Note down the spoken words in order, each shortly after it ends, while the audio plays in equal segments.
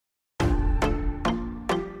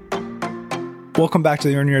Welcome back to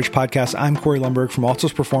the Earn Your Edge podcast. I'm Corey Lundberg from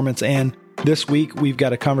Altos Performance, and this week we've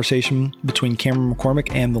got a conversation between Cameron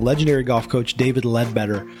McCormick and the legendary golf coach David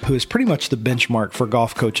Leadbetter, who is pretty much the benchmark for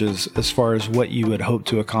golf coaches as far as what you would hope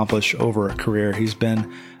to accomplish over a career. He's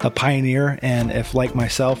been a pioneer, and if, like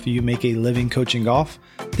myself, you make a living coaching golf,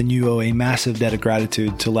 then you owe a massive debt of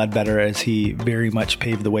gratitude to Leadbetter, as he very much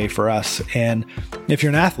paved the way for us. And if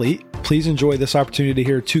you're an athlete, please enjoy this opportunity to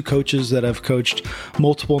hear two coaches that have coached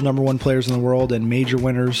multiple number one players in the world and major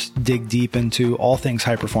winners dig deep into all things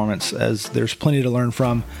high performance, as there's plenty to learn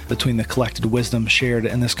from between the collected wisdom shared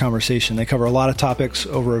in this conversation. They cover a lot of topics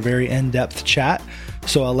over a very in-depth chat,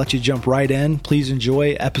 so I'll let you jump right in. Please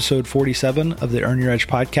enjoy episode 47 of the Earn Your Edge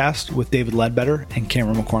podcast with David Leadbetter and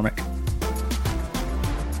Cameron McCormick.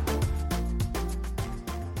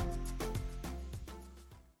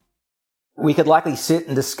 We could likely sit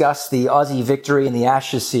and discuss the Aussie victory in the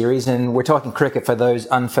Ashes series, and we're talking cricket for those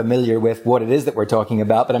unfamiliar with what it is that we're talking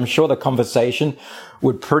about, but I'm sure the conversation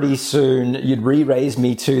would pretty soon, you'd re-raise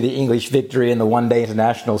me to the English victory in the one-day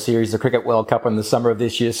international series, the Cricket World Cup in the summer of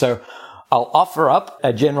this year. So I'll offer up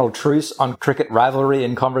a general truce on cricket rivalry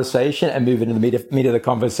and conversation and move into the meat of the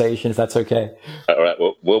conversation, if that's okay. All right,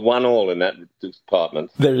 well, we're 1-1 in that department.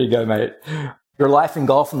 There you go, mate. Your life in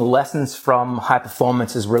golf and the lessons from high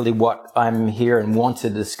performance is really what I'm here and want to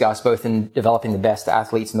discuss, both in developing the best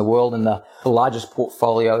athletes in the world and the largest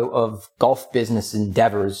portfolio of golf business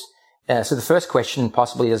endeavors. So the first question,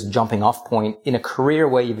 possibly as a jumping off point, in a career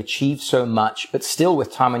where you've achieved so much, but still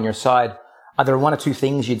with time on your side, are there one or two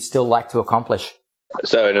things you'd still like to accomplish?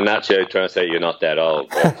 So in a nutshell, you're trying to say you're not that old.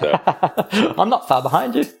 But, I'm not far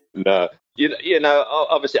behind you. No. You know,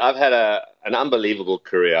 obviously I've had an unbelievable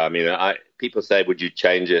career. I mean, people say, would you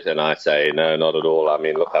change it? And I say, no, not at all. I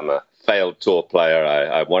mean, look, I'm a failed tour player.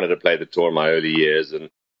 I wanted to play the tour in my early years, and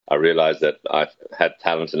I realized that I had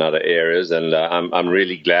talent in other areas, and I'm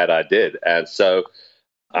really glad I did. And so,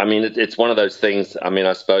 I mean, it's one of those things. I mean,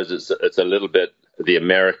 I suppose it's a little bit the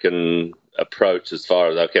American approach as far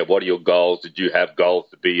as, okay, what are your goals? Did you have goals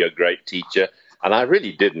to be a great teacher? And I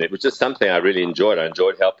really didn't. It was just something I really enjoyed. I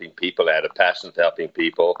enjoyed helping people. I had a passion for helping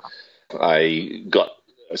people. I got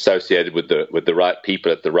associated with the right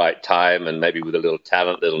people at the right time, and maybe with a little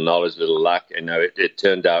talent, little knowledge, little luck. You know, it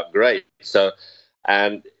turned out great. So,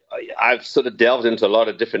 and I've sort of delved into a lot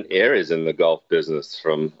of different areas in the golf business,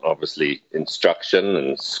 from obviously instruction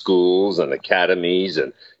and schools and academies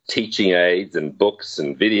and teaching aids and books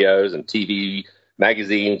and videos and TV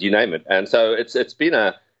magazines, you name it. And so it's been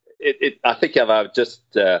I think I've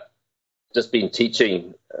just been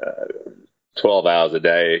teaching 12 hours a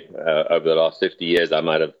day over the last 50 years. I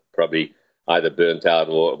might have probably either burnt out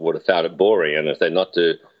or would have found it boring. And I say not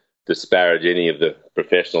to disparage any of the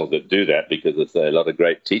professionals that do that, because there's a lot of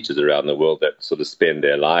great teachers around the world that sort of spend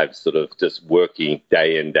their lives sort of just working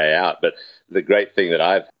day in, day out. But the great thing that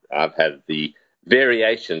I've had the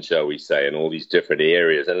variation, shall we say, in all these different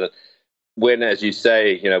areas. And when, as you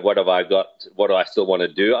say, you know, what have I got? What do I still want to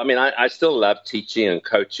do? I mean, I still love teaching and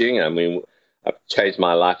coaching. I mean, I've changed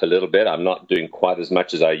my life a little bit. I'm not doing quite as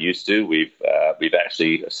much as I used to. We've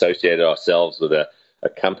actually associated ourselves with a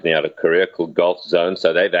company out of Korea called Golf Zone.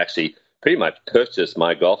 So they've actually pretty much purchased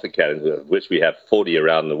my golf academy, of which we have 40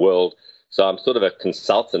 around the world. So I'm sort of a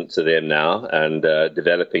consultant to them now, and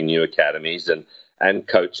developing new academies and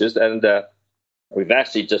coaches. And we've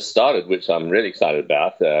actually just started, which I'm really excited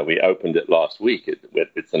about. We opened it last week.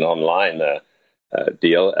 It's an online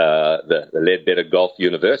deal, the Leadbetter Golf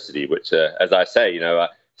University, which, as I say, you know,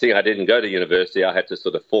 seeing I didn't go to university, I had to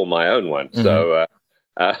sort of form my own one. Mm-hmm. So,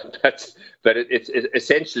 but it's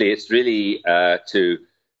essentially, it's really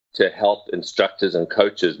to help instructors and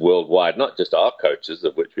coaches worldwide, not just our coaches,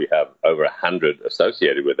 of which we have over 100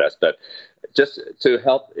 associated with us, but just to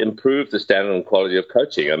help improve the standard and quality of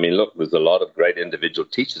coaching. I mean, look, there's a lot of great individual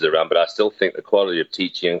teachers around, but I still think the quality of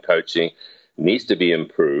teaching and coaching needs to be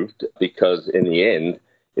improved, because in the end,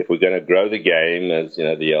 if we're going to grow the game, as you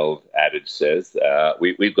know, the old adage says,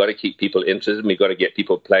 we've got to keep people interested, and we've got to get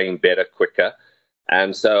people playing better, quicker.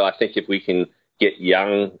 And so I think if we can get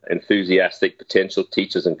young, enthusiastic, potential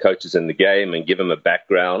teachers and coaches in the game and give them a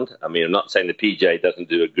background. I mean, I'm not saying the PGA doesn't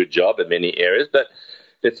do a good job in many areas, but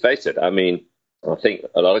let's face it. I mean, I think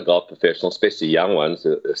a lot of golf professionals, especially young ones,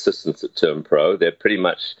 assistants at Term Pro, they're pretty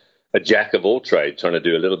much a jack of all trades, trying to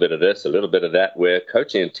do a little bit of this, a little bit of that, where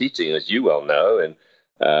coaching and teaching, as you well know, and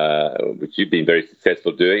which you've been very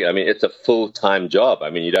successful doing, I mean, it's a full-time job. I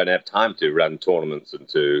mean, you don't have time to run tournaments and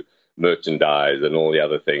to merchandise and all the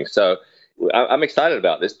other things. So I'm excited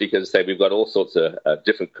about this because, say, we've got all sorts of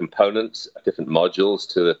different components, different modules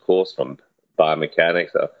to the course, from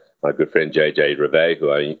biomechanics, my good friend JJ Rivet,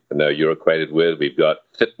 who I know you're acquainted with. We've got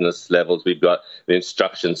fitness levels. We've got the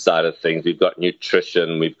instruction side of things. We've got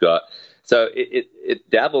nutrition. We've got so it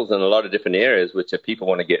dabbles in a lot of different areas which people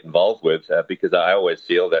want to get involved with because I always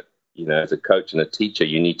feel that as a coach and a teacher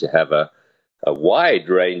you need to have a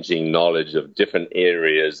wide-ranging knowledge of different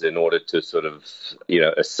areas in order to sort of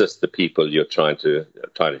assist the people you're trying to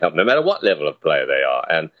help, no matter what level of player they are.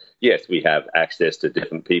 And yes, we have access to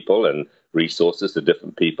different people and resources to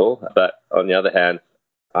different people, but on the other hand,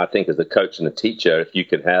 I think as a coach and a teacher, if you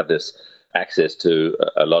can have this access to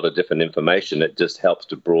a lot of different information, it just helps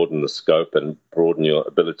to broaden the scope and broaden your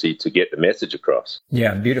ability to get the message across.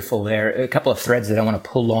 Yeah, beautiful. There are a couple of threads that I want to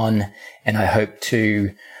pull on, and I hope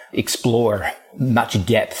to explore much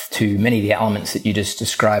depth to many of the elements that you just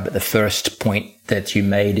described. But the first point that you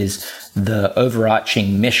made is the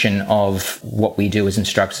overarching mission of what we do as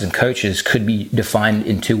instructors and coaches could be defined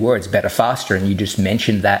in two words: better, faster. And you just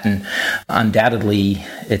mentioned that, and undoubtedly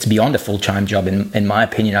it's beyond a full-time job. In my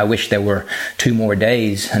opinion, I wish there were 2 more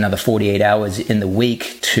days, another 48 hours in the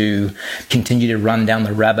week to continue to run down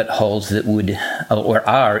the rabbit holes that would or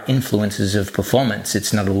are influences of performance.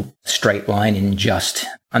 It's not a straight line in just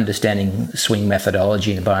understanding swing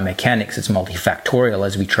methodology and biomechanics. It's multifactorial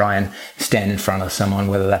as we try and stand in front of someone,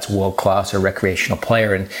 whether that's world-class or recreational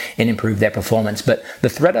player, and improve their performance. But the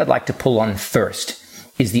thread I'd like to pull on first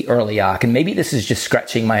is the early arc. And maybe this is just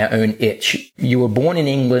scratching my own itch. You were born in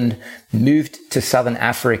England, moved to Southern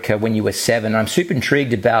Africa when you were 7. I'm super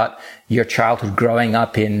intrigued about your childhood growing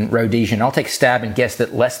up in Rhodesia. And I'll take a stab and guess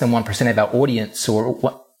that less than 1% of our audience,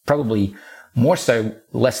 or probably more so,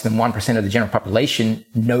 less than 1% of the general population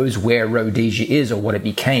knows where Rhodesia is or what it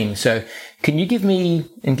became. So can you give me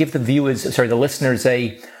and give the listeners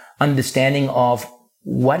a understanding of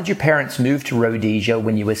why did your parents move to Rhodesia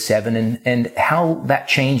when you were 7 and how that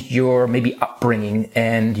changed your maybe upbringing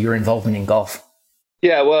and your involvement in golf?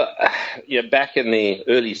 Yeah, well, back in the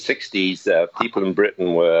early 60s, people in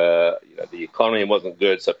Britain were, the economy wasn't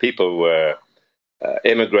good, so people were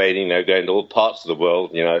immigrating, going to all parts of the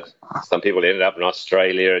world. Some people ended up in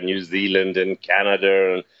Australia and New Zealand and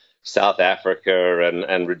Canada and South Africa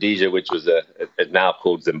and Rhodesia, which was now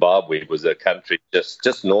called Zimbabwe, was a country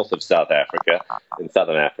just north of South Africa in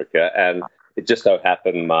Southern Africa. And it just so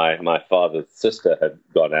happened my father's sister had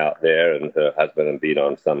gone out there and her husband had been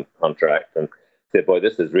on some contract and said, boy,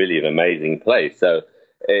 this is really an amazing place. So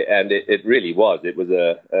and it really was. It was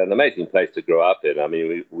an amazing place to grow up in. I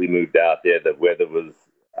mean, we moved out there. The weather was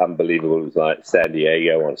unbelievable. It was like San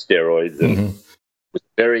Diego on steroids. And it was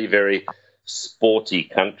a very, very sporty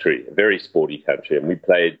country, a very sporty country. And we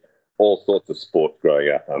played all sorts of sport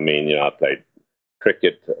growing up. I mean, I played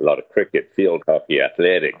cricket, a lot of cricket, field hockey,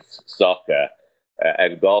 athletics, soccer,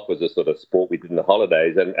 and golf was a sort of sport we did in the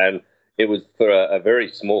holidays. And it was for a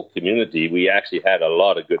very small community. We actually had a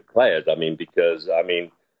lot of good players. Because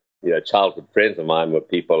childhood friends of mine were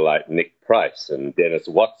people like Nick Price and Dennis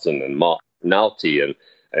Watson and Mark Nalty.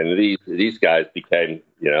 And these guys became,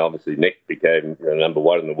 obviously Nick became number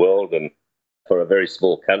 1 in the world. And for a very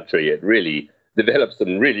small country, it really developed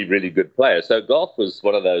some really, really good players. So golf was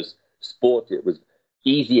one of those sports. It was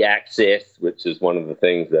easy access, which is one of the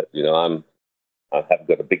things that, I have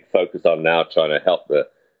got a big focus on now, trying to help the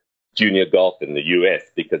junior golf in the US,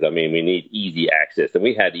 because we need easy access, and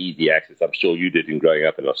we had easy access. I'm sure you did in growing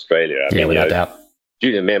up in Australia. Without doubt.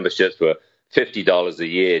 Junior memberships were $50 a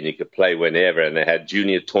year, and you could play whenever. And they had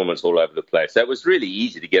junior tournaments all over the place, so it was really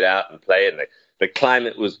easy to get out and play. And the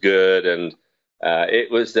climate was good, and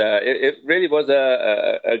it really was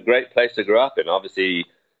a great place to grow up in. Obviously,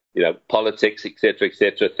 politics,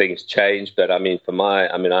 etc., things changed. But I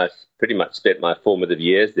pretty much spent my formative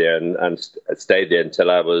years there and stayed there until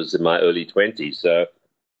I was in my early 20s. So,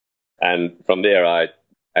 and from there, I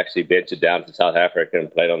actually ventured down to South Africa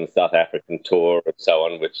and played on the South African tour and so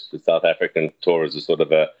on, which the South African tour is a sort of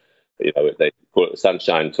they call it the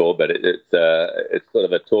Sunshine Tour, but it's sort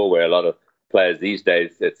of a tour where a lot of players these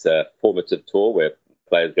days, it's a formative tour where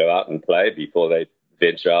players go out and play before they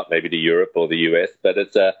venture out maybe to Europe or the US. But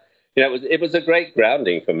it was a great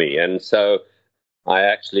grounding for me. And so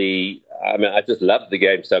I just loved the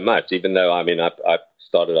game so much, even though, I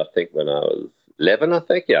started, I think, when I was 11,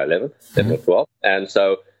 11 or 12. And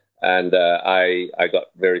so, I got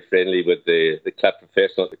very friendly with the club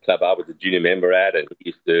professional at the club I was a junior member at, and I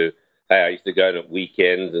used to go in at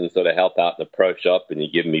weekends and sort of help out in the pro shop, and he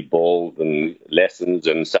give me balls and lessons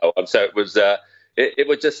and so on. So it was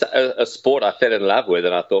just a sport I fell in love with,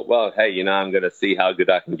 and I thought, well, hey, I'm going to see how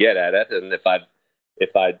good I can get at it, and if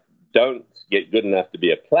I don't get good enough to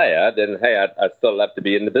be a player, then hey, I'd still love to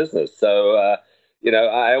be in the business. So I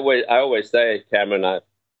always say, Cameron,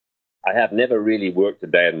 I have never really worked a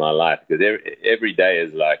day in my life, because every day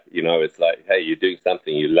is like, it's like, hey, you're doing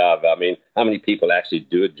something you love. I mean, how many people actually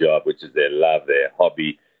do a job which is their love, their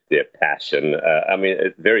hobby, their passion? I mean,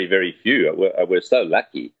 it's very, very few. We're so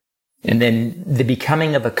lucky. And then the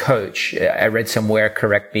becoming of a coach, I read somewhere,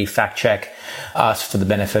 correct me, fact check, asked for the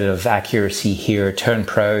benefit of accuracy here, turned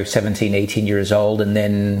pro, 17, 18 years old, and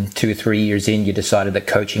then 2 or 3 years in, you decided that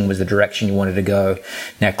coaching was the direction you wanted to go.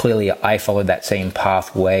 Now, clearly, I followed that same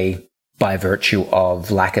pathway by virtue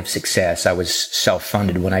of lack of success. I was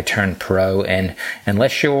self-funded when I turned pro, and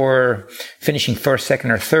unless you're finishing first,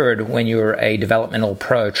 second, or third when you're a developmental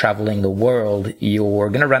pro traveling the world, you're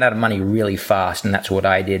going to run out of money really fast, and that's what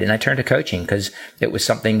I did. And I turned to coaching because it was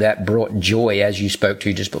something that brought joy, as you spoke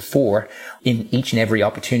to just before, in each and every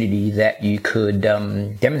opportunity that you could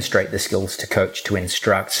demonstrate the skills to coach, to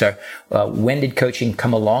instruct. So when did coaching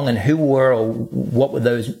come along, and what were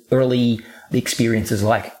those early experiences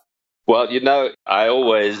like? Well, I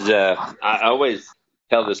always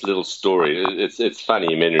tell this little story. It's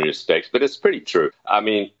funny in many respects, but it's pretty true. I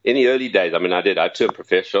mean, in the early days, I turned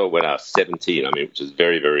professional when I was 17, which is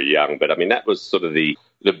very, very young. But that was sort of the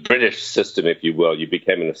British system, if you will. You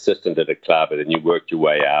became an assistant at a club, and then you worked your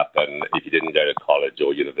way up. And if you didn't go to college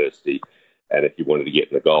or university, and if you wanted to get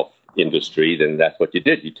in the golf industry, then that's what you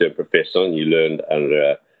did. You turned professional, and you learned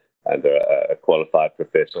under a qualified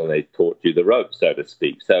professional, and they taught you the ropes, so to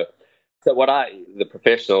speak. So the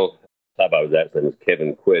professional club I was at, his name was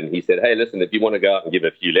Kevin Quinn, he said, hey, listen, if you want to go out and give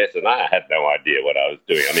a few lessons, I had no idea what I was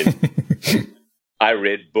doing. I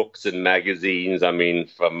read books and magazines.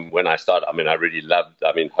 From when I started, I really loved,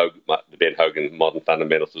 Ben Hogan's Modern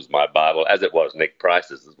Fundamentals was my Bible, as it was Nick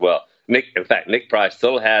Price's as well. Nick Price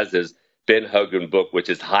still has his Ben Hogan book, which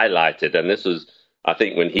is highlighted, and this was, I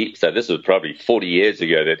think, this was probably 40 years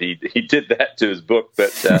ago that he did that to his book,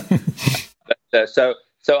 but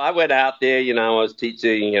So I went out there, I was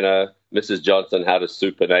teaching, Mrs. Johnson how to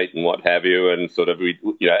supinate and what have you, and sort of,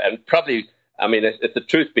 and probably, if the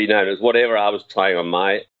truth be known, it was whatever I was trying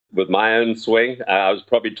with my own swing, I was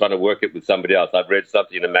probably trying to work it with somebody else. I'd read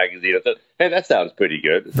something in a magazine. I thought, hey, that sounds pretty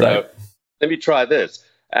good. Right. So let me try this.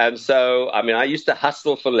 And so, I used to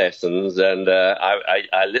hustle for lessons, and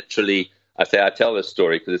I literally, I tell this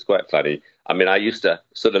story because it's quite funny. I used to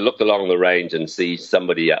sort of look along the range and see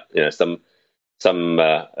somebody,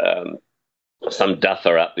 some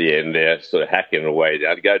duffer up the end there, sort of hacking away.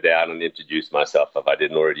 I'd go down and introduce myself if I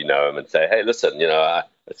didn't already know him, and say, hey, listen, I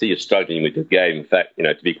see you're struggling with your game. In fact,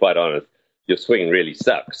 to be quite honest, your swing really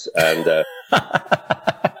sucks. And,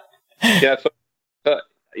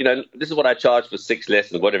 this is what I charged for 6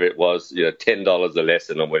 lessons, whatever it was, $10 a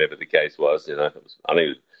lesson or whatever the case was. I think it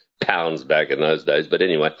was pounds back in those days. But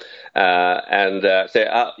anyway, say,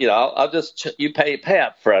 I'll just, you pay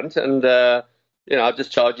up front, and, I'll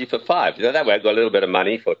just charge you for 5. That way I got a little bit of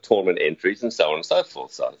money for tournament entries and so on and so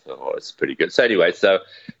forth. So I thought, oh, it's pretty good. So anyway, so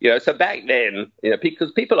back then,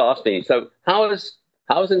 because people ask me, so how has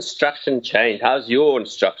instruction changed? How's your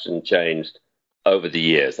instruction changed over the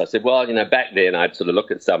years? I said, well, back then I'd sort of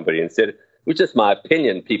look at somebody and said, it was just my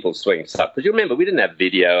opinion, people's swing sucked. Because you remember, we didn't have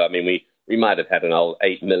video. We might have had an old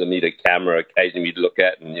 8mm camera occasionally you'd look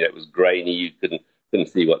at, and it was grainy. You couldn't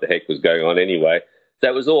see what the heck was going on anyway. So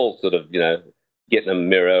it was all sort of, get in a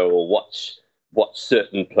mirror or watch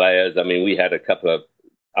certain players. We had a couple of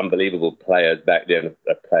unbelievable players back then,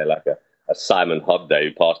 a player like a Simon Hobday,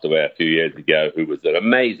 who passed away a few years ago, who was an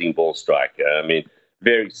amazing ball striker.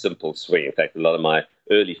 Very simple swing. In fact, a lot of my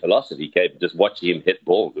early philosophy came from just watching him hit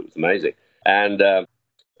balls. It was amazing. And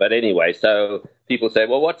but anyway, so people say,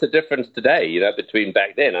 well, what's the difference today, between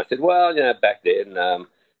back then? I said, well, back then,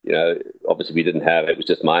 obviously we didn't have, it was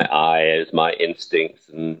just my eyes, my instincts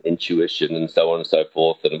and intuition and so on and so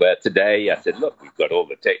forth. And where today, I said, look, we've got all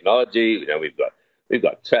the technology, we've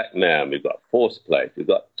got TrackMan, we've got force plate, we've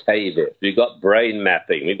got TAVIF, we've got brain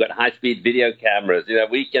mapping, we've got high-speed video cameras,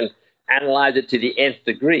 we can analyze it to the nth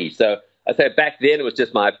degree. So I say back then it was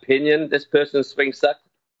just my opinion, this person's swing sucked.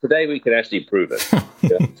 Today we can actually prove it.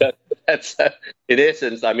 So that's, in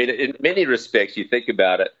essence, in many respects, you think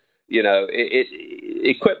about it,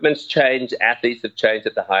 equipment's changed, athletes have changed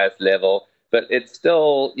at the highest level, but it's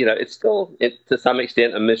still to some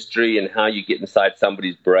extent a mystery in how you get inside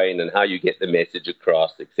somebody's brain and how you get the message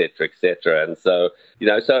across, et cetera, et cetera. And so,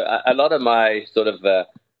 so a lot of my sort of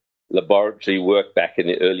laboratory work back in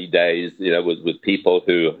the early days, was with people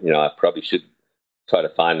who, I probably should try to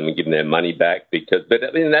find them and give them their money back but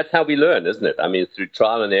that's how we learn, isn't it? Through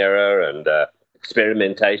trial and error and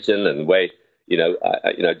experimentation and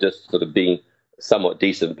just sort of being a somewhat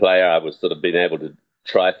decent player, I was sort of being able to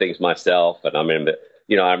try things myself. And I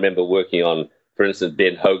remember working on for instance,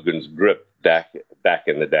 Ben Hogan's grip back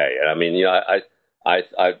in the day. And I mean,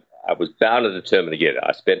 I was bound and determined to get it.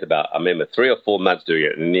 I spent I remember 3 or 4 months doing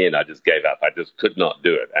it, and in the end, I just gave up. I just could not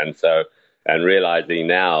do it. And realizing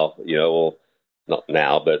now, or not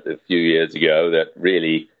now, but a few years ago, that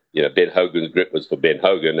really, Ben Hogan's grip was for Ben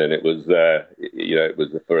Hogan, and it was, it was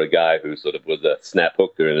for a guy who sort of was a snap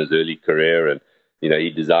hooker in his early career, and he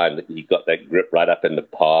got that grip right up in the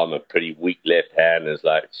palm, a pretty weak left hand. And it's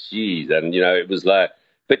like, geez, and it was like,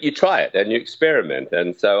 but you try it and you experiment,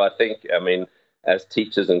 and so I think, as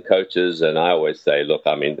teachers and coaches, and I always say, look,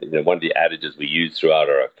 one of the adages we use throughout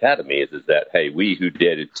our academy is that, hey, we who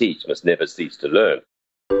dare to teach must never cease to learn.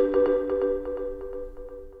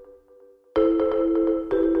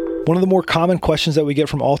 One of the more common questions that we get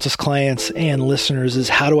from Altus clients and listeners is,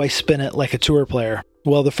 how do I spin it like a tour player?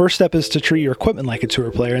 Well, the first step is to treat your equipment like a tour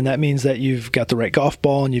player, and that means that you've got the right golf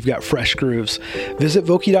ball and you've got fresh grooves. Visit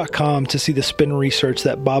Vokey.com to see the spin research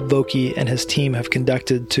that Bob Vokey and his team have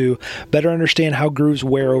conducted to better understand how grooves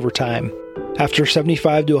wear over time. After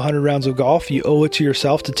 75 to 100 rounds of golf, you owe it to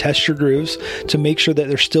yourself to test your grooves to make sure that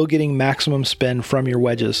they're still getting maximum spin from your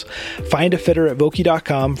wedges. Find a fitter at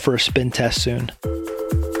Vokey.com for a spin test soon.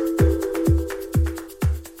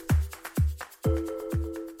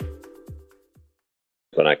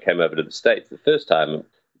 When I came over to the States, the first time,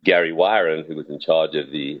 Gary Wyron, who was in charge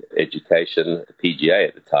of the education, the PGA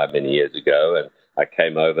at the time many years ago, and I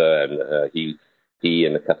came over, and he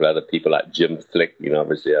and a couple of other people like Jim Flick,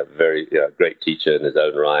 obviously a very great teacher in his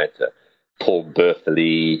own right, Paul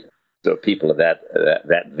Bertheley, so people of that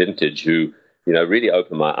vintage who really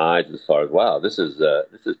opened my eyes as far as, wow, this is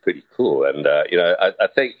pretty cool. And I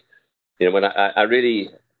think when I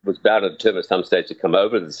really was bound and determined at some stage to come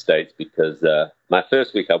over to the States, because my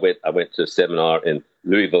first week I went to a seminar in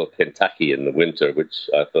Louisville, Kentucky in the winter, which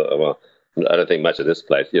I thought, well, I don't think much of this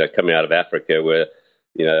place. Coming out of Africa where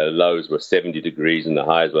lows were 70 degrees and the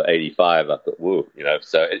highs were 85. I thought, whoa,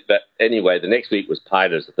 But anyway, the next week was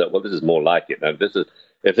Pinehurst. I thought, well, this is more like it. Now, if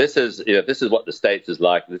this is what the States is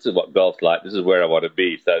like, this is what golf's like, this is where I want to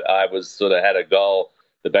be. So I was sort of had a goal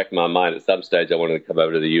in the back of my mind. At some stage, I wanted to come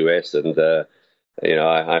over to the US, and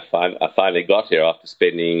I finally got here after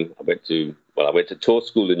spending. I went to tour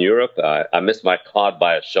school in Europe. I missed my card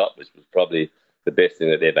by a shot, which was probably the best thing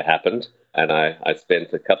that ever happened. And I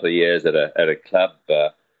spent a couple of years at a club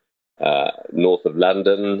north of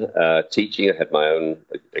London teaching. I had my own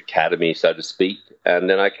academy, so to speak. And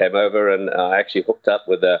then I came over, and I actually hooked up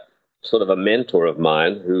with a sort of a mentor of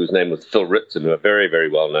mine, whose name was Phil Ritson, a very, very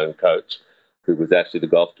well-known coach, who was actually the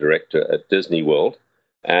golf director at Disney World.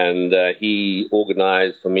 And he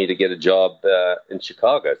organized for me to get a job in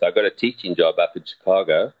Chicago. So I got a teaching job up in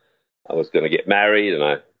Chicago. I was going to get married, and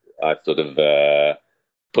I sort of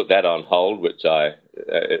put that on hold, which I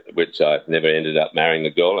never ended up marrying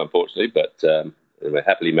the girl, unfortunately. But we're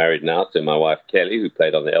happily married now to my wife, Kelly, who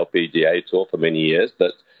played on the LPGA tour for many years.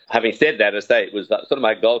 But having said that, I say it was sort of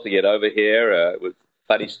my goal to get over here. It was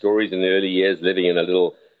funny stories in the early years, living in a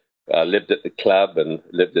little... lived at the club and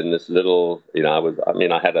lived in this little,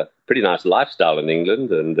 I had a pretty nice lifestyle in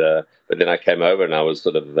England, and but then I came over and I was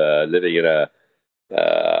sort of living in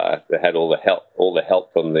they had all the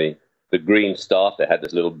help from the green staff. They had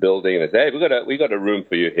this little building, and they said, hey, we got a room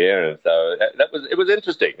for you here. And so it was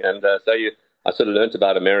interesting. And I sort of learned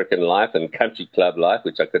about American life and country club life,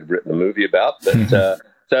 which I could have written a movie about. But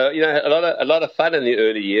so a lot of fun in the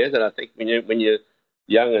early years. And I think when you're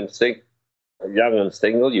young and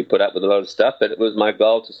single, you put up with a lot of stuff, but it was my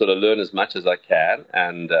goal to sort of learn as much as I can.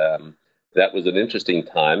 And that was an interesting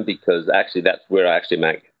time, because actually that's where I actually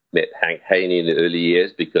met Hank Haney in the early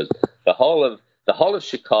years, because the whole of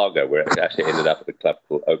Chicago, where I actually ended up at a club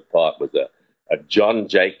called Oak Park, was a John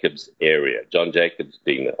Jacobs area. John Jacobs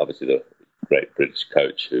being obviously the great British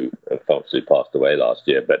coach who unfortunately passed away last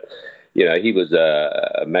year. But, he was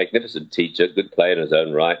a magnificent teacher, good player in his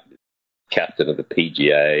own right, captain of the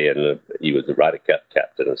PGA, and he was the Ryder Cup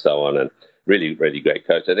captain and so on, and really, really great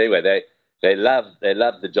coach. And anyway, they loved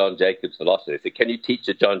the John Jacobs philosophy. They said, can you teach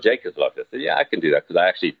the John Jacobs philosophy? I said, yeah, I can do that, because I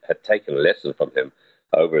actually had taken a lesson from him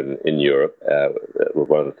over in Europe.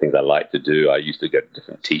 One of the things I like to do, I used to go to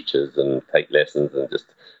different teachers and take lessons, and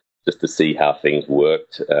just to see how things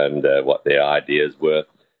worked and what their ideas were.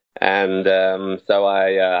 And so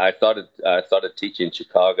I started teaching in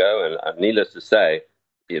Chicago, and needless to say,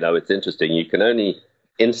 it's interesting. You can only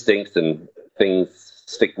instincts and things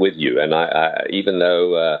stick with you. And I even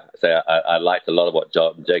though I liked a lot of what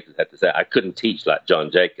John Jacobs had to say, I couldn't teach like John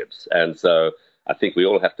Jacobs. And so I think we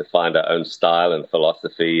all have to find our own style and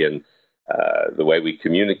philosophy, and the way we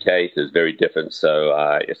communicate is very different. So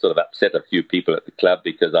I sort of upset a few people at the club,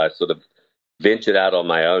 because I sort of ventured out on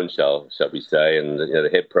my own, shall we say, and the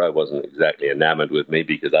head pro wasn't exactly enamored with me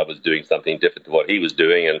because I was doing something different to what he was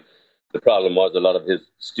doing, and the problem was a lot of his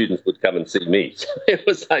students would come and see me. So it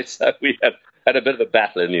was like, so we had a bit of a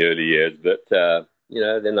battle in the early years, but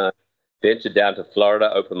then I ventured down to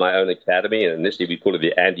Florida, opened my own academy, and initially we called it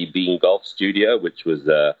the Andy Bean Golf Studio, which was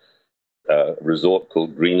a resort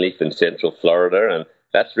called Greenleaf in Central Florida, and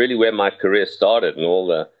that's really where my career started. And all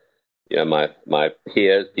the, my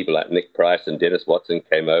peers, people like Nick Price and Dennis Watson,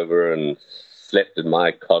 came over and slept in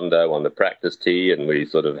my condo on the practice tee, and we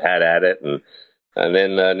sort of had at it. And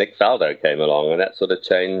then Nick Faldo came along, and that sort of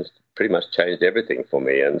pretty much changed everything for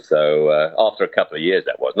me. And so after a couple of years,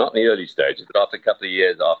 that was not in the early stages, but after a couple of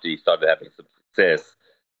years, after he started having some success,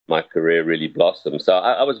 my career really blossomed. So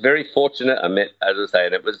I was very fortunate. I met, as I say,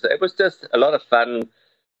 and it was just a lot of fun,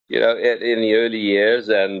 in the early years.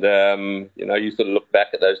 And you sort of look back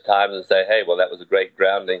at those times and say, hey, well, that was a great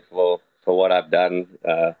grounding for what I've done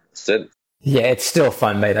since. Yeah, it's still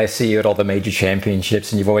fun, mate. I see you at all the major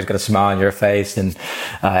championships and you've always got a smile on your face. And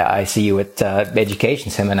I see you at education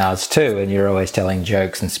seminars too, and you're always telling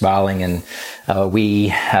jokes and smiling. And we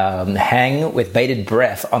hang with bated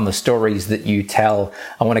breath on the stories that you tell.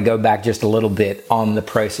 I want to go back just a little bit on the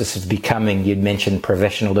process of becoming. You'd mentioned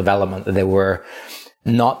professional development, that there were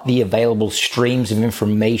not the available streams of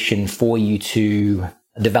information for you to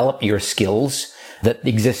develop your skills that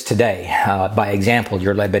exists today. By example,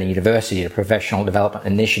 your Leadbetter University, a professional development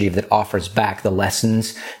initiative that offers back the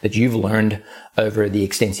lessons that you've learned over the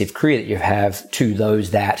extensive career that you have to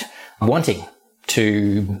those that are wanting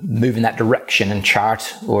to move in that direction and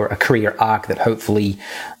chart or a career arc that hopefully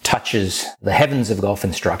touches the heavens of golf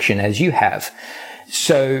instruction as you have.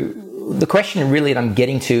 So the question really that I'm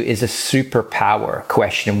getting to is a superpower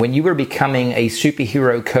question. When you were becoming a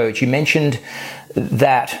superhero coach, you mentioned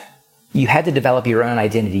that you had to develop your own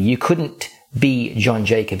identity. You couldn't be John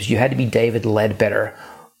Jacobs. You had to be David Leadbetter.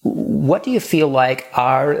 What do you feel like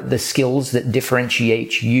are the skills that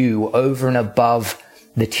differentiate you over and above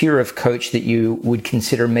the tier of coach that you would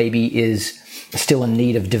consider maybe is still in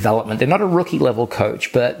need of development? They're not a rookie level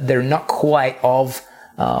coach, but they're not quite of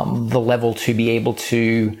the level to be able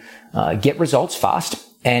to get results fast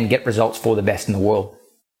and get results for the best in the world.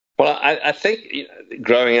 Well, I think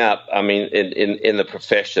growing up, I mean, in the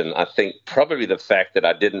profession, I think probably the fact that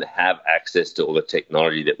I didn't have access to all the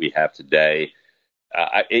technology that we have today,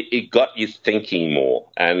 it got you thinking more.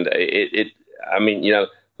 And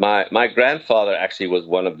my grandfather actually was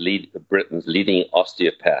one of Britain's leading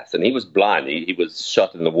osteopaths, and he was blind. He was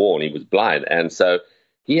shot in the war and he was blind. And so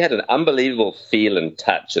he had an unbelievable feel and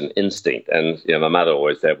touch and instinct. And, my mother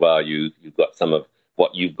always said, well, you've got some of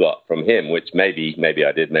what you've got from him, which maybe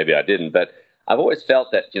I did, maybe I didn't. But I've always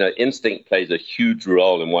felt that, instinct plays a huge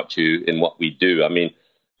role in what we do. I mean,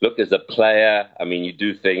 look, as a player, I mean, you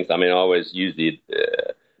do things. I mean, I always use the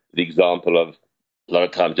example of a lot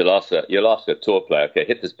of times you'll ask a tour player, okay,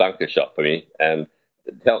 hit this bunker shot for me and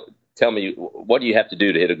tell me, what do you have to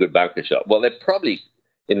do to hit a good bunker shot? Well, they probably,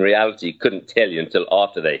 in reality, couldn't tell you until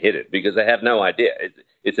after they hit it because they have no idea.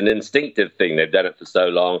 It's an instinctive thing. They've done it for so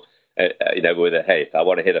long. Whether, hey, if I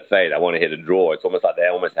want to hit a fade, I want to hit a draw, it's almost like they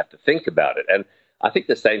almost have to think about it. And I think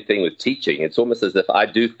the same thing with teaching. It's almost as if I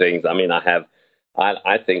do things. I mean, I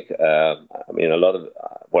think a lot of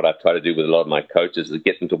what I try to do with a lot of my coaches is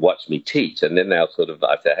get them to watch me teach. And then they'll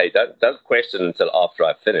I say, hey, don't question until after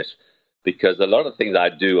I finish. Because a lot of things I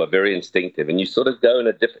do are very instinctive. And you sort of go in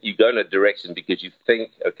a direction because you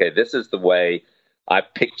think, okay, this is the way I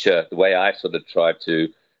picture, the way I try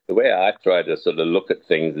to sort of look at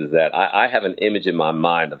things is that I have an image in my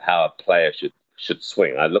mind of how a player should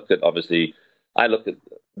swing. I look at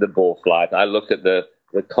the ball flight. I look at the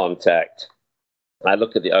contact. I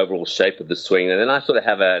look at the overall shape of the swing. And then I sort of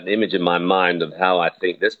have an image in my mind of how I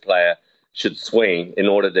think this player should swing in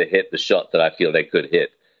order to hit the shot that I feel they could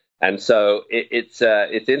hit. And so it's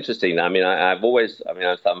interesting. I mean, I'm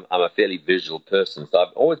a fairly visual person, so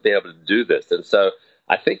I've always been able to do this. And so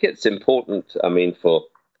I think it's important, for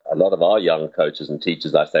a lot of our young coaches and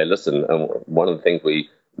teachers, I say, listen, one of the things we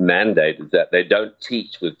mandate is that they don't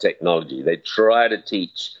teach with technology. They try to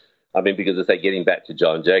teach. I mean, because I say, getting back to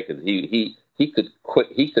John Jacobs, he could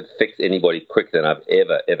fix anybody quicker than I've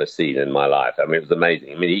ever seen in my life. I mean, it was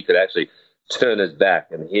amazing. I mean, he could actually turn his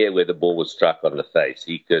back and hear where the ball was struck on the face.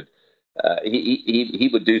 He could, he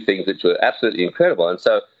would do things which were absolutely incredible. And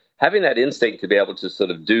so having that instinct to be able to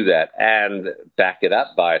sort of do that and back it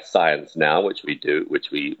up by science now, which we do,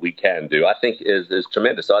 which we can do, I think is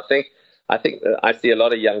tremendous. So I think I see a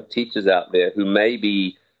lot of young teachers out there who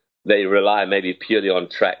they rely maybe purely on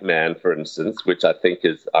TrackMan, for instance, which I think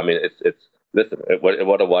is, I mean, it's listen,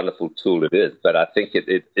 what a wonderful tool it is. But I think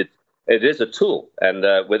it is a tool, and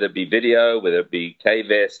whether it be video, whether it be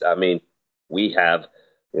K-Vest, I mean, we have,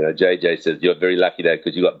 JJ says you're very lucky there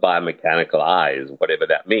because you got biomechanical eyes, whatever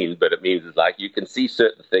that means. But it means it's like you can see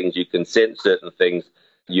certain things, you can sense certain things.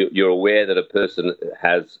 You're aware that a person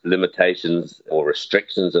has limitations or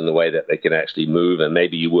restrictions in the way that they can actually move, and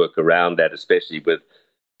maybe you work around that, especially with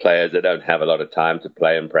players that don't have a lot of time to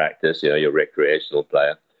play and practice. Your recreational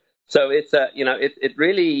player. So it's it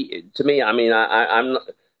really, to me. I mean, I'm not,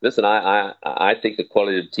 listen. I think the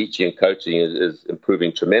quality of teaching and coaching is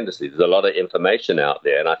improving tremendously. There's a lot of information out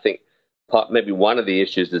there, and I think maybe one of the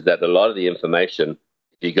issues is that a lot of the information,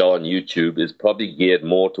 if you go on YouTube, is probably geared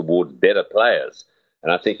more towards better players.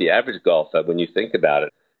 And I think the average golfer, when you think about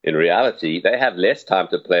it, in reality, they have less time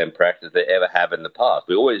to play and practice than they ever have in the past.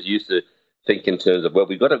 We always used to think in terms of, well,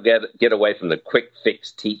 we've got to get away from the quick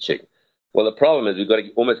fix teaching. Well, the problem is we've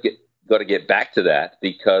got to get back to that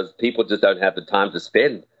because people just don't have the time to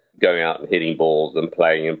spend going out and hitting balls and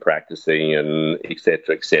playing and practicing and et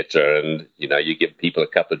cetera, et cetera. And, you give people a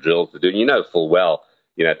couple of drills to do, and full well,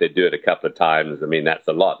 if they do it a couple of times, I mean, that's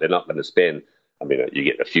a lot. They're not going to spend, I mean, you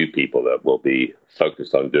get a few people that will be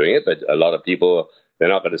focused on doing it, but a lot of people, they're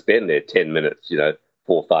not going to spend their 10 minutes, 4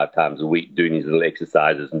 or 5 times a week doing these little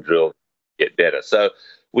exercises and drills to get better. So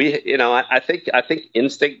I think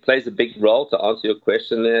instinct plays a big role, to answer your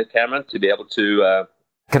question there, Cameron, to be able to...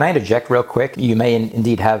 Can I interject real quick? You may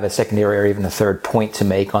indeed have a secondary or even a third point to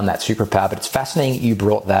make on that superpower, but it's fascinating you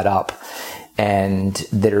brought that up. And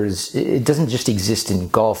it doesn't just exist in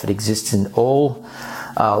golf, it exists in all,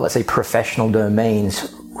 let's say, professional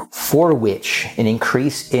domains for which an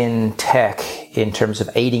increase in tech in terms of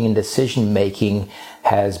aiding in decision making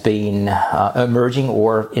has been emerging,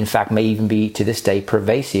 or in fact may even be to this day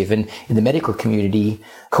pervasive. And in the medical community,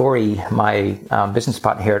 Corey, my business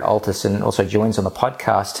partner here at Altus and also joins on the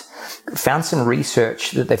podcast, found some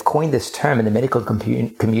research that they've coined this term in the medical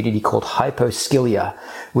community called hyposcilia,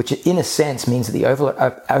 which in a sense means that the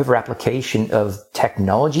over application of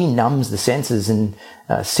technology numbs the senses and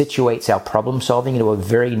situates our problem solving into a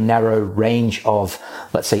very narrow range of,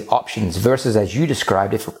 let's say, options, versus, as you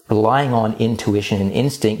described, if relying on intuition and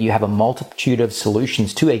instinct, you have a multitude of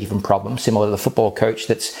solutions to a given problem, similar to the football coach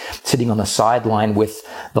that's sitting on the sideline with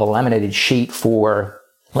the laminated sheet for,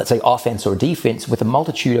 let's say, offense or defense, with a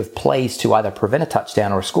multitude of plays to either prevent a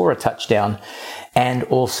touchdown or score a touchdown. And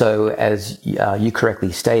also, as you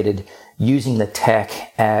correctly stated, using the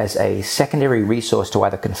tech as a secondary resource to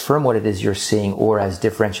either confirm what it is you're seeing or as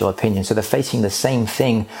differential opinion. So they're facing the same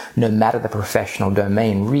thing no matter the professional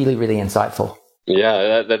domain. Really, really insightful.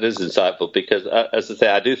 Yeah, that is insightful because, as I say,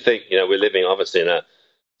 I do think, we're living obviously in a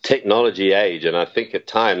technology age. And I think at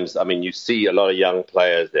times, I mean, you see a lot of young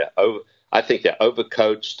players, I think they're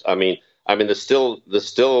overcoached. I mean, there's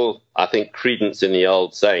still, I think, credence in the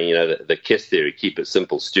old saying, the KISS theory, keep it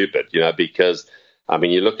simple, stupid, because, I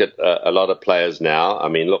mean, you look at a lot of players now. I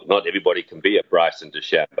mean, look, not everybody can be a Bryson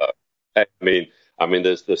DeChambeau. I mean,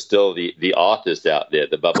 there's still the artist out there,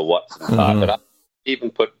 the Bubba Watson type. But I even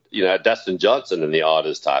put, Dustin Johnson in the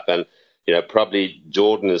artist type. And, probably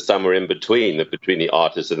Jordan is somewhere in between the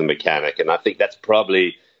artist and the mechanic. And I think that's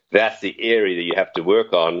the area that you have to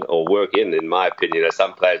work on or work in my opinion.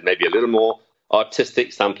 Some players may be a little more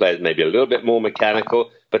artistic, some players may be a little bit more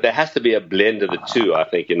mechanical, but there has to be a blend of the two, I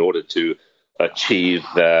think, in order to achieve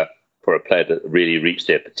for a player to really reach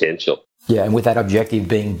their potential. Yeah, and with that objective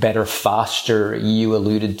being better, faster, you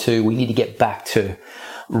alluded to, we need to get back to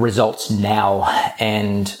results now.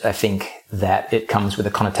 And I think that it comes with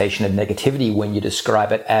a connotation of negativity when you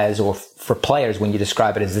describe it as, or for players, when you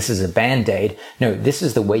describe it as this is a Band-Aid. No, this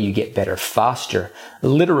is the way you get better faster.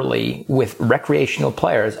 Literally, with recreational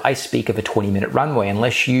players, I speak of a 20-minute runway.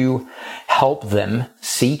 Unless you help them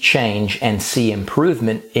see change and see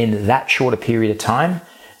improvement in that shorter period of time,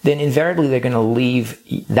 then invariably they're going to leave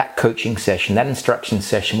that coaching session, that instruction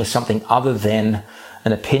session, with something other than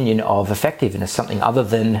an opinion of effectiveness, something other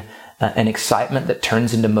than an excitement that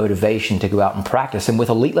turns into motivation to go out and practice. And with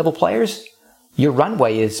elite level players, your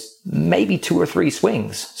runway is maybe 2 or 3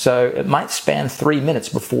 swings. So it might span 3 minutes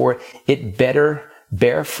before it better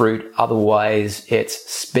bear fruit. Otherwise, it's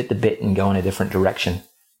spit the bit and go in a different direction.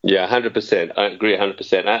 Yeah, 100%. I agree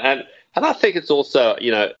 100%. And I think it's also,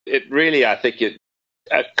 it really, I think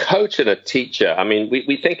a coach and a teacher, I mean,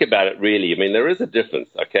 we think about it really. I mean, there is a difference,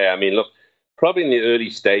 okay? I mean, look, probably in the early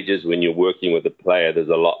stages when you're working with a player, there's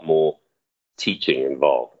a lot more teaching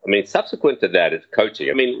involved. I mean, subsequent to that, it's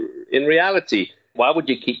coaching. I mean, in reality, why would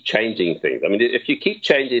you keep changing things? I mean, if you keep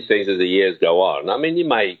changing things as the years go on, I mean, you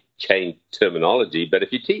may change terminology, but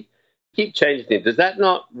if you keep changing things, does that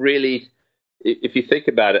not really if you think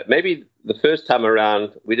about it, maybe the first time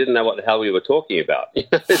around, we didn't know what the hell we were talking about.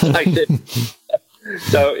 It's like that.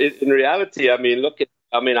 So in reality, I mean,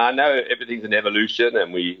 I know everything's an evolution,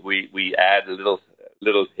 and we add a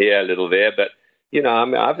little here, a little there, but I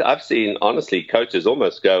mean, I've seen honestly coaches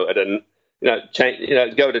almost go at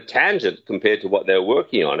go at a tangent compared to what they're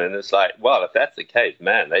working on, and it's like, well, if that's the case,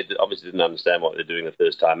 man, they obviously didn't understand what they're doing the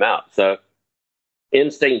first time out. So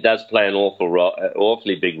instinct does play an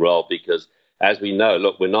awfully big role, because as we know,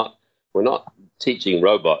 look, we're not teaching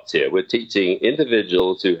robots here. We're teaching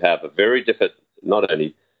individuals who have a very different, not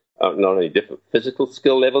only different physical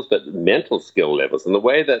skill levels, but mental skill levels. And the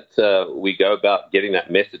way that we go about getting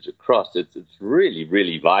that message across, it's really,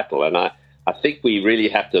 really vital. And I think we really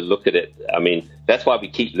have to look at it. I mean, that's why we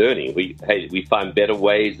keep learning. We find better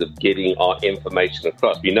ways of getting our information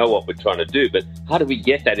across. We know what we're trying to do, but how do we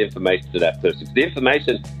get that information to that person? The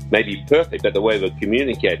information may be perfect, but the way we're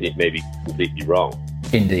communicating it may be completely wrong.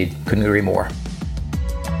 Indeed. Couldn't agree more.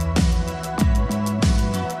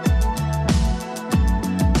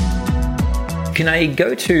 Can I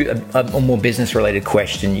go to a more business-related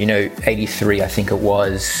question? 83, I think it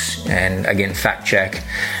was, and again, fact check,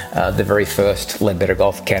 the very first Leadbetter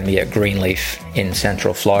Golf Academy at Greenleaf in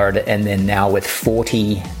Central Florida, and then now with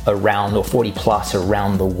 40 plus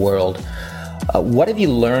around the world. What have you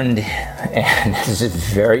learned? And this is a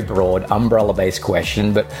very broad, umbrella-based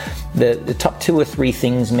question, but the top 2 or 3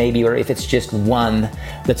 things maybe, or if it's just one,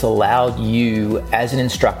 that's allowed you as an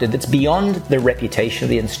instructor, that's beyond the reputation of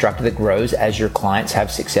the instructor that grows as your clients have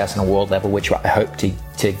success on a world level, which I hope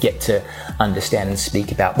to get to understand and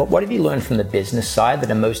speak about. But what have you learned from the business side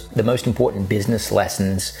that are the most important business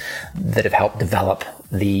lessons that have helped develop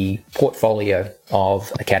the portfolio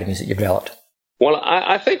of academies that you've developed? Well,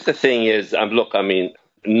 I think the thing is,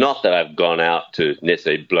 not that I've gone out to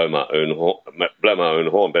necessarily blow my own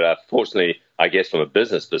horn, but fortunately, I guess from a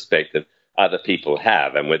business perspective, other people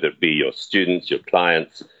have, and whether it be your students, your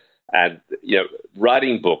clients, and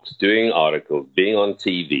writing books, doing articles, being on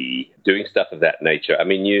TV, doing stuff of that nature. I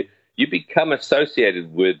mean, you become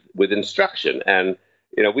associated with instruction, and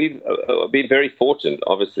we've been very fortunate.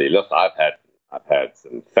 Obviously, look, I've had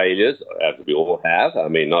some failures, as we all have. I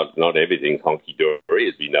mean, not everything honky-dory,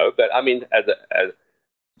 as we know, but I mean, as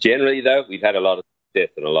generally, though, we've had a lot of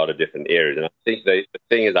success in a lot of different areas. And I think the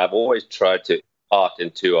thing is, I've always tried to impart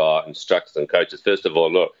into our instructors and coaches, first of all,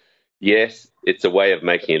 look, yes, it's a way of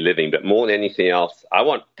making a living, but more than anything else, I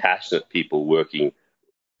want passionate people working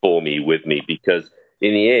for me, with me, because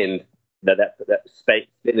in the end, that space,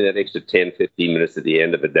 spending that extra 10, 15 minutes at the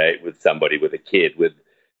end of the day with somebody, with a kid,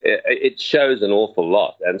 it shows an awful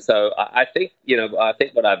lot. And so I think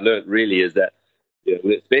what I've learned really is that,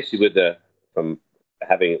 especially from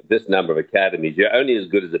having this number of academies, you're only as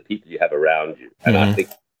good as the people you have around you. And I think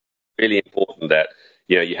it's really important that,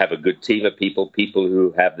 you have a good team of people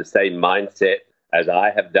who have the same mindset as I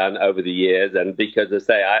have done over the years. And because I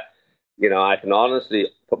say, I can honestly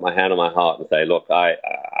put my hand on my heart and say, look,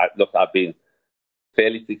 I've been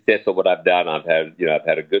fairly successful at what I've done. I've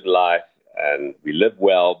had a good life, and we live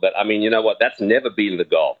well. But I mean, you know what? That's never been the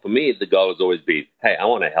goal. For me, the goal has always been, hey, I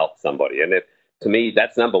want to help somebody. And to me,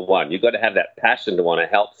 that's number one. You've got to have that passion to want to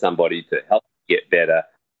help somebody, to help get better.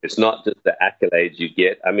 It's not just the accolades you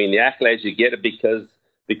get. I mean, the accolades you get are because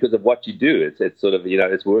of what you do. It's sort of,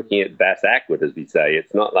 it's working at bass ackward, as we say.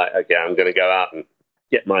 It's not like, okay, I'm going to go out and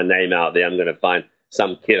get my name out there. I'm going to find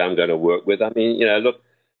some kid I'm going to work with. I mean, look,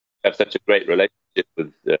 I have such a great relationship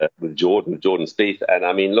with Jordan Spieth, and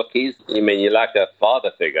I mean, look, you're like a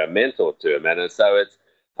father figure, a mentor to him, and so it's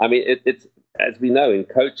as we know in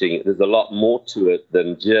coaching, there's a lot more to it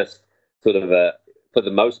than just sort of for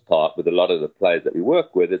the most part, with a lot of the players that we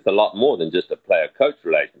work with, it's a lot more than just a player-coach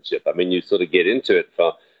relationship. I mean, you sort of get into it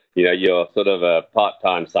for, you're sort of a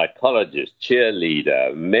part-time psychologist,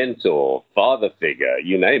 cheerleader, mentor, father figure,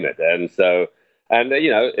 you name it, and so, and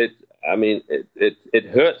it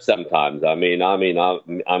hurts sometimes.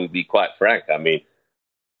 I'm be quite frank. I mean,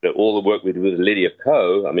 all the work we do with Lydia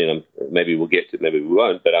Ko, maybe we'll get to it, maybe we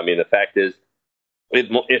won't. But I mean, the fact is,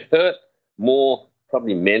 it hurt more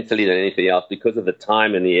probably mentally than anything else because of the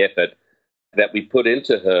time and the effort that we put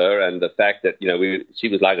into her, and the fact that she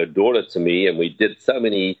was like a daughter to me, and we did so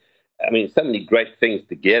many great things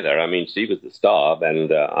together. I mean, she was the star,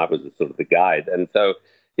 and I was the sort of the guide, and so.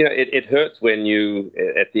 It hurts when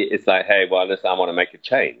it's like, hey, well, listen, I want to make a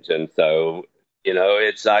change. And so,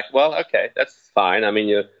 it's like, well, okay, that's fine. I mean,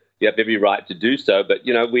 you have every right to do so. But,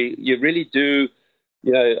 you really do,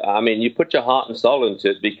 you put your heart and soul into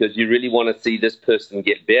it because you really want to see this person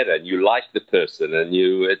get better, and you like the person, and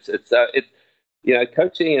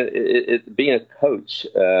coaching, being a coach,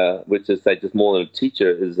 which is say just more than a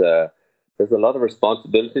teacher, is there's a lot of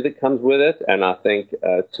responsibility that comes with it. And I think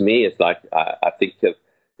to me, it's like I think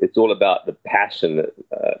it's all about the passion that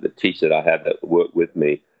the teachers that I have that work with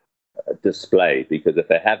me display. Because if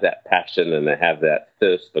they have that passion and they have that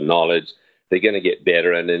thirst for knowledge, they're going to get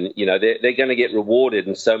better, and then they're going to get rewarded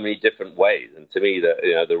in so many different ways. And to me,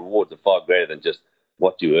 the rewards are far greater than just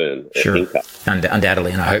what you earn. Sure, income.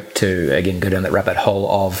 Undoubtedly, and I hope to again go down that rabbit hole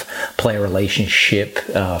of player relationship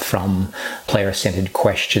from player-centered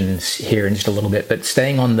questions here in just a little bit. But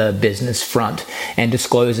staying on the business front, and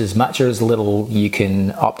disclose as much or as little you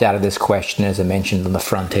can opt out of this question, as I mentioned on the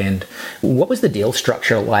front end. What was the deal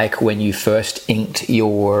structure like when you first inked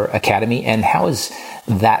your academy, and how is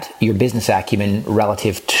that your business acumen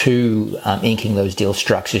relative to inking those deal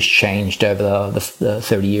structures changed over the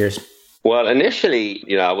 30 years? Well, initially,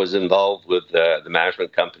 I was involved with the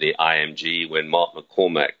management company IMG when Mark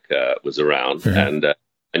McCormack was around, and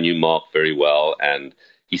I knew Mark very well. And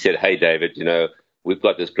he said, "Hey, David, we've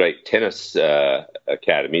got this great tennis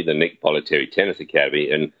academy, the Nick Bollettieri Tennis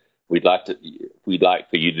Academy, and we'd like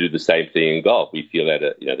for you to do the same thing in golf. We feel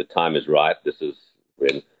that the time is right. This is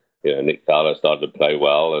when Nick Fowler started to play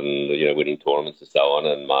well and winning tournaments and so on,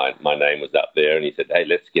 and my name was up there. And he said, "Hey,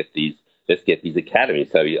 let's get these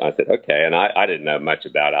academies." So I said, "Okay," and I didn't know much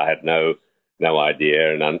about it. I had no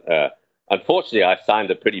idea, and unfortunately, I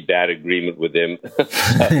signed a pretty bad agreement with him.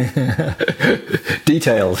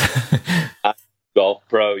 Details. Golf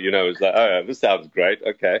pro, it was like, "Oh, this sounds great."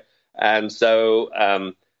 Okay, and so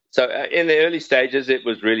in the early stages, it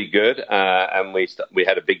was really good, and we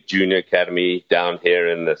had a big junior academy down here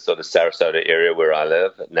in the sort of Sarasota area where I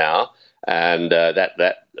live now, and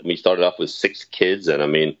that we started off with 6 kids, and I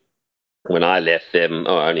mean, when I left them,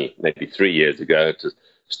 only maybe 3 years ago, to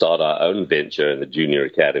start our own venture in the junior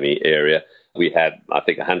academy area, we had, I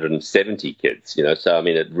think, 170 kids, so, I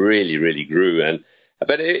mean, it really, really grew.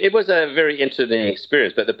 But it was a very interesting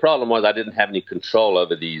experience. But the problem was I didn't have any control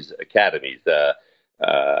over these academies.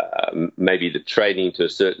 Maybe the training to a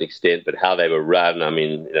certain extent, but how they were run, I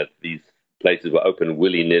mean, these places were open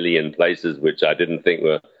willy-nilly in places which I didn't think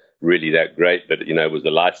were really that great, but it was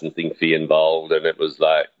a licensing fee involved, and it was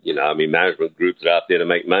like, management groups are out there to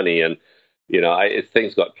make money, and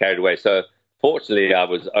things got carried away. So fortunately, I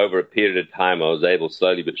was over a period of time, I was able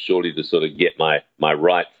slowly but surely to sort of get my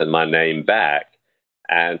rights and my name back,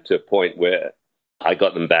 and to a point where I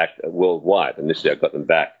got them back worldwide. Initially, I got them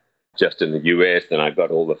back just in the US, and I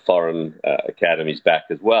got all the foreign academies back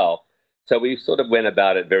as well. So we sort of went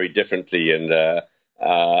about it very differently, and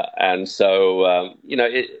so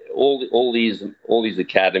all these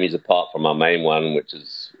academies, apart from our main one, which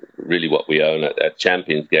is really what we own at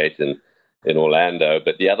Champions Gate in Orlando,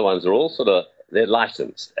 but the other ones are all they're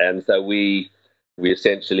licensed, and so we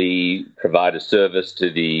essentially provide a service to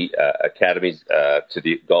the academies, to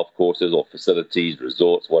the golf courses or facilities,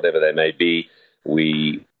 resorts, whatever they may be.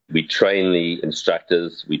 We train the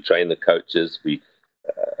instructors, we train the coaches,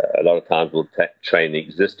 a lot of times we'll train the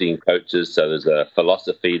existing coaches, so there's a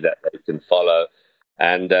philosophy that they can follow.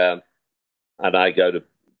 And I go to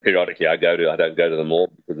periodically. I don't go to them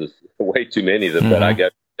all because there's way too many of them. But I go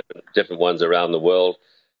to different ones around the world.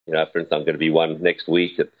 For instance, I'm going to be one next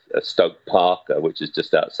week at Stoke Park, which is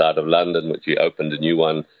just outside of London, which we opened a new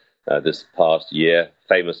one this past year,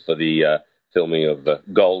 famous for the filming of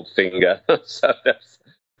Goldfinger. So that's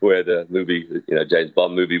where the movie, James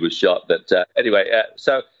Bond movie was shot. But anyway,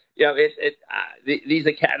 so these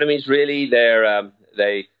academies really,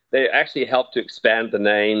 they actually help to expand the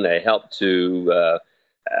name. They help to,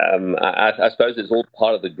 I suppose, it's all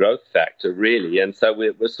part of the growth factor, really. And so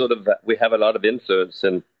we have a lot of influence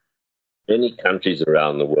in many countries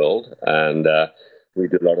around the world, and we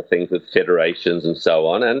do a lot of things with federations and so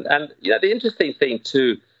on. And the interesting thing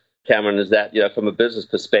too, Cameron, is that from a business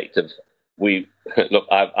perspective,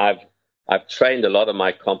 I've trained a lot of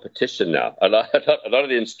my competition now. A lot of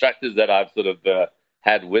the instructors that I've sort of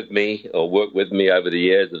had with me or worked with me over the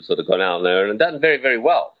years have sort of gone out there and done very, very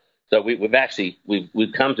well. So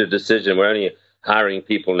we've come to a decision. We're only hiring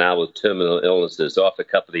people now with terminal illnesses. So after a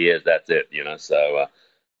couple of years, that's it.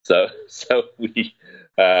 So we.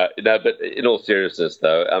 But in all seriousness,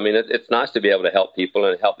 though, I mean, it's nice to be able to help people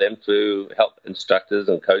and help them to help instructors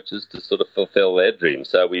and coaches to sort of fulfill their dreams.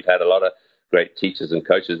 So we've had a lot of great teachers and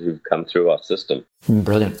coaches who've come through our system.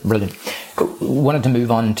 Brilliant. Wanted to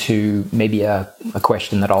move on to maybe a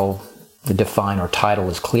question that I'll define or title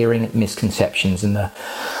as clearing misconceptions. And I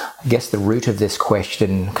guess the root of this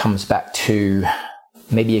question comes back to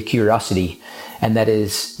maybe a curiosity, and that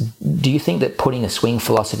is, do you think that putting a swing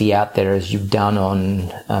philosophy out there, as you've done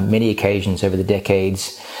on many occasions over the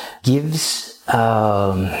decades, gives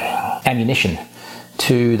ammunition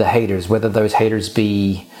to the haters, whether those haters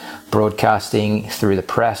be broadcasting through the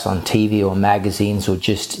press, on TV or magazines, or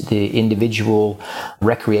just the individual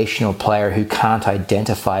recreational player who can't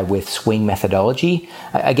identify with swing methodology?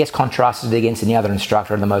 I guess contrasted against any other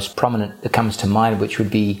instructor, the most prominent that comes to mind, which would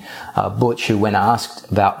be Butch, who when asked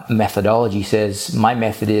about methodology says, my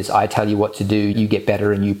method is I tell you what to do, you get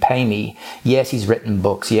better and you pay me. Yes, he's written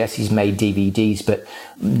books. Yes, he's made DVDs, but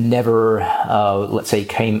never, let's say,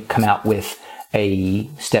 come out with a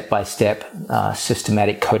step-by-step,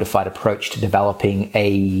 systematic, codified approach to developing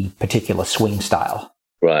a particular swing style.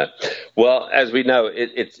 Right. Well, as we know,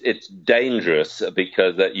 it's dangerous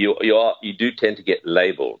because you do tend to get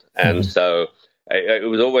labeled, and so it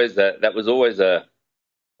was always that was always a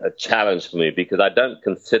challenge for me, because I don't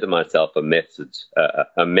consider myself a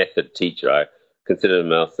method teacher. I consider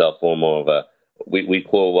myself more of a we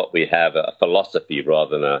call what we have a philosophy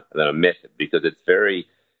rather than a method, because it's very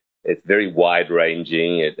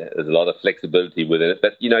wide-ranging. There's a lot of flexibility within it.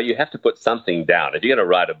 But, you have to put something down. If you're going to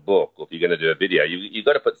write a book or if you're going to do a video, you've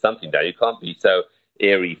got to put something down. You can't be so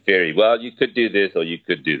airy-fairy. Well, you could do this or you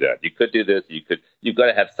could do that. You could do this. You've got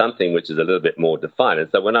to have something which is a little bit more defined.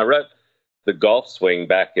 And so when I wrote The Golf Swing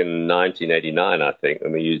back in 1989, I think,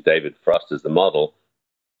 when we used David Frost as the model,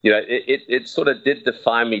 it sort of did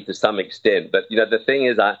define me to some extent. But, the thing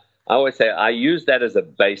is, I always say I use that as a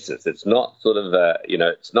basis. It's not sort of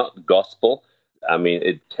it's not gospel. I mean,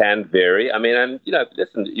 it can vary. I mean, and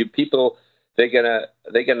listen, people, they're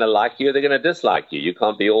gonna like you, they're gonna dislike you. You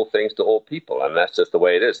can't be all things to all people, and that's just the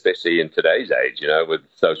way it is, especially in today's age. With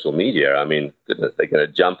social media. I mean, goodness, they're gonna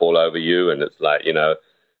jump all over you, and it's like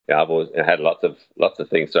I've always had lots of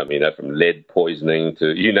things from from lead poisoning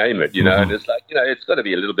to you name it. And it's like it's got to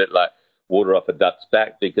be a little bit like water off a duck's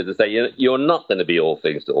back, because they say you're not going to be all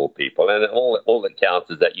things to all people, and all that counts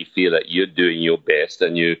is that you feel that you're doing your best,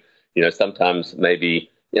 and sometimes maybe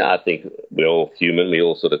I think we're all human, we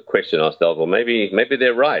all sort of question ourselves, well maybe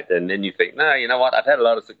they're right, and then you think, no, you know what, I've had a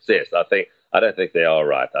lot of success. I don't think they are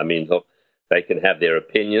right. I mean, look, they can have their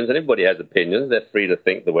opinions, and everybody has opinions. They're free to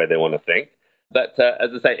think the way they want to think, but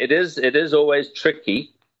as I say, it is always tricky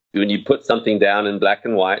when you put something down in black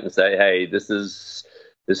and white and say, hey, this is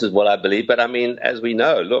what I believe. But I mean, as we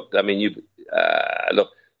know, look, I mean,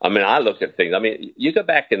 I look at things. I mean, you go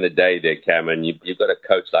back in the day there, Cameron, you've got a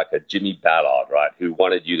coach like a Jimmy Ballard, right, who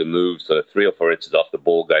wanted you to move sort of 3 or 4 inches off the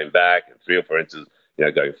ball going back and 3 or 4 inches,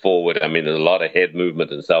 going forward. I mean, there's a lot of head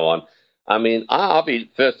movement and so on. I mean, I'll be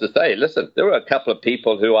first to say, listen, there were a couple of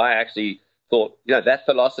people who I actually thought, that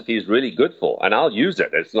philosophy is really good for, and I'll use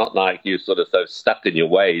it. It's not like you're sort of so stuck in your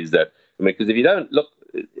ways that, because if you don't look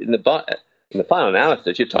in the final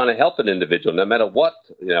analysis, you're trying to help an individual, no matter what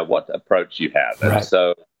approach you have. And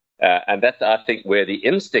so, and that's, I think, where the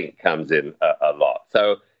instinct comes in a lot.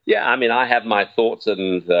 So, yeah, I mean, I have my thoughts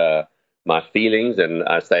and my feelings, and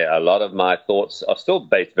I say a lot of my thoughts are still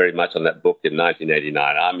based very much on that book in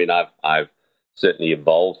 1989. I mean, I've certainly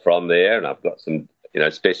evolved from there, and I've got some,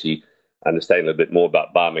 especially understanding a little bit more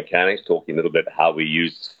about biomechanics, talking a little bit how we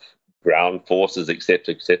use ground forces, et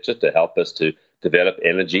cetera, to help us to develop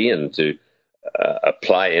energy and to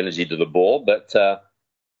apply energy to the ball. But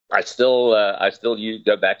I still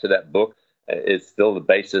go back to that book. It's still the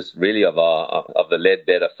basis, really, of the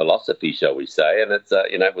Leadbetter philosophy, shall we say? And it's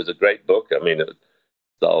it was a great book. I mean, it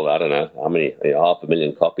sold, I don't know how many,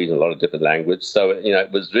 500,000 copies in a lot of different languages. So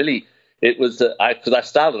it was really, because I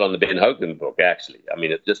started on the Ben Hogan book, actually. I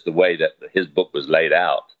mean, it's just the way that his book was laid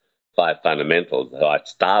out, 5 fundamentals. So I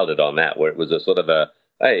started on that, where it was a sort of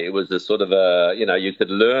you could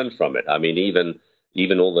learn from it. I mean,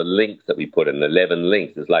 even all the links that we put in, the 11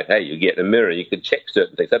 links, it's like, hey, you get a mirror, you could check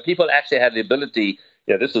certain things. So people actually had the ability,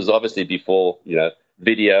 this was obviously before,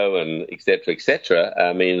 video and et cetera.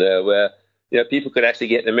 I mean, where, people could actually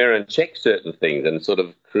get in the mirror and check certain things and sort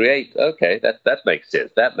of create, okay, that makes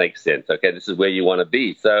sense. That makes sense. Okay, this is where you want to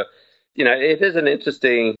be. So, it is an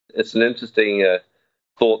interesting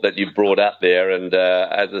thought that you brought up there. And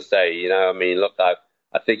as I say, I mean, look,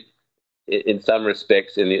 I think in some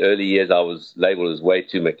respects, in the early years, I was labeled as way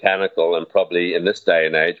too mechanical, and probably in this day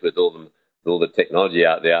and age, with all the technology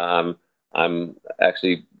out there, I'm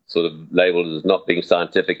actually sort of labeled as not being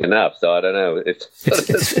scientific enough. So I don't know.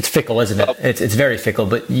 It's fickle, isn't it? It's very fickle.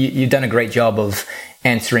 But you've done a great job of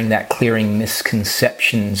answering that, clearing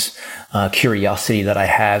misconceptions curiosity that I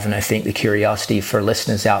have. And I think the curiosity for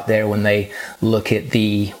listeners out there when they look at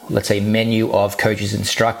the, let's say, menu of coaches,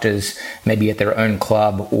 instructors, maybe at their own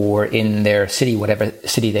club or in their city, whatever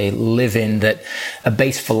city they live in, that a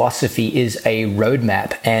base philosophy is a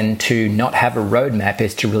roadmap. And to not have a roadmap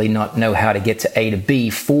is to really not know how to get to A to B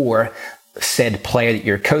for said player that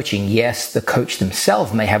you're coaching. Yes, the coach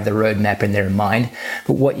themselves may have the roadmap in their mind,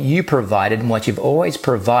 but what you provided and what you've always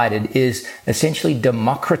provided is essentially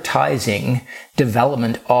democratizing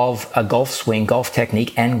development of a golf swing, golf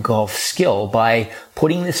technique, and golf skill by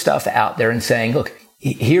putting this stuff out there and saying, look,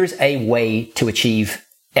 here's a way to achieve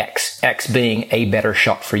X being a better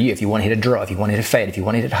shot for you. If you want to hit a draw, if you want to hit a fade, if you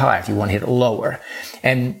want to hit it high, if you want to hit it lower.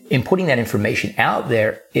 And in putting that information out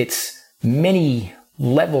there, it's many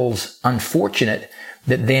levels unfortunate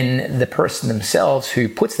that then the person themselves who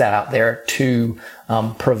puts that out there to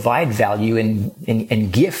provide value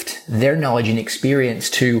and gift their knowledge and experience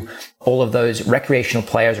to all of those recreational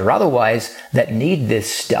players or otherwise that need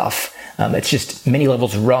this stuff. It's just many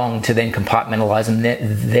levels wrong to then compartmentalize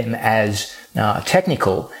them as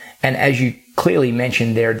technical. And as you clearly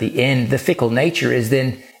mentioned there at the end, the fickle nature is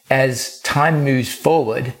then as time moves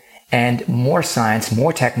forward and more science,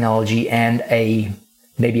 more technology, and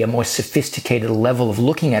maybe a more sophisticated level of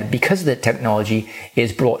looking at it because the technology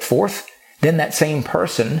is brought forth, then that same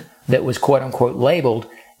person that was quote unquote labeled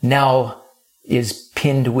now is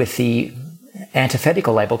pinned with the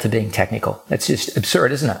antithetical label to being technical. That's just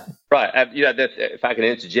absurd, isn't it? Right. If I can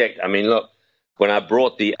interject, I mean, look, when I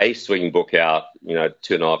brought the Ace Swing book out,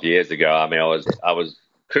 2.5 years ago, I mean, I was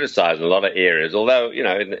criticized in a lot of areas, although,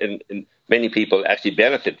 in many people actually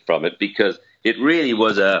benefit from it because it really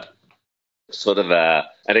was a sort of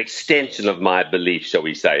an extension of my belief, shall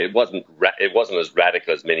we say. It wasn't as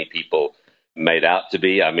radical as many people made out to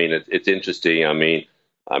be. I mean, it's interesting.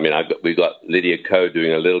 We've got Lydia Ko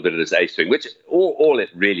doing a little bit of this ace swing, which all it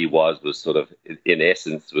really was sort of, in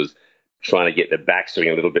essence, was trying to get the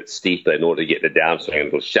backswing a little bit steeper in order to get the downswing a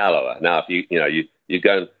little shallower. Now, if you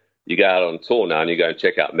go out on tour now and you go and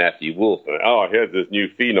check out Matthew Wolff, and here's this new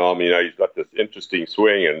phenom. He's got this interesting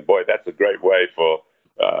swing, and boy, that's a great way for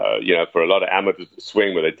a lot of amateurs to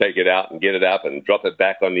swing where they take it out and get it up and drop it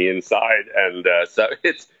back on the inside. And so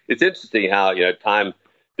it's interesting how, time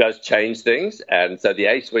does change things. And so the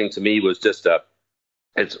A swing to me was just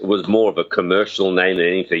it was more of a commercial name than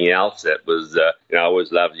anything else. It was, I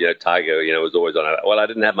always loved, Tiger, was always on it. Well, I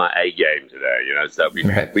didn't have my A game today, so we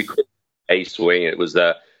called it A swing. It was,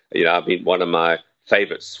 one of my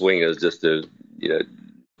favorite swingers, just to,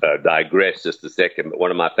 digress just a second, but one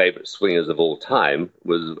of my favorite swingers of all time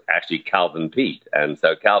was actually Calvin Peete. And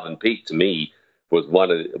so Calvin Peete to me was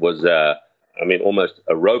almost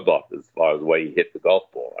a robot as far as the way he hit the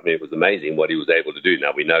golf ball. I mean, it was amazing what he was able to do.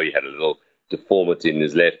 Now, we know he had a little deformity in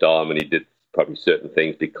his left arm, and he did probably certain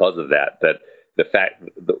things because of that. But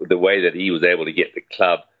the way that he was able to get the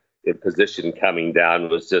club in position coming down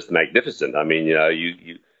was just magnificent. I mean,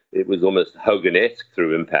 it was almost Hogan-esque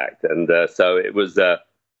through impact. And so it was...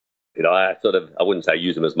 I wouldn't say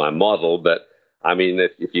use him as my model, but I mean,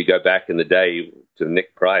 if you go back in the day to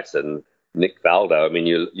Nick Price and Nick Faldo, I mean,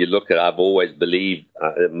 you look at, I've always believed,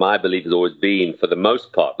 my belief has always been, for the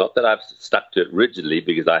most part, not that I've stuck to it rigidly,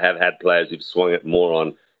 because I have had players who've swung it more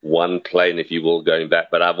on one plane, if you will, going back,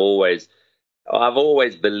 but I've always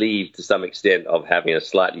believed to some extent of having a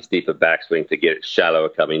slightly steeper backswing to get it shallower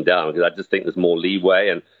coming down, because I just think there's more leeway.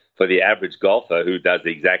 And for the average golfer who does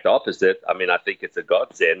the exact opposite, I mean, I think it's a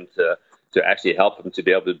godsend to actually help them to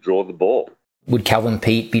be able to draw the ball. Would Calvin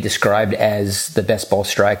Peete be described as the best ball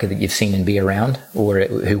striker that you've seen and be around, or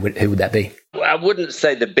who would that be? Well, I wouldn't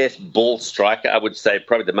say the best ball striker. I would say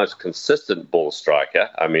probably the most consistent ball striker.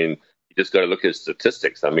 I mean, you just got to look at his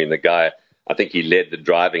statistics. I mean, the guy, I think he led the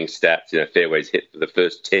driving stats, fairways hit for the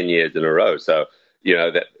first 10 years in a row. So,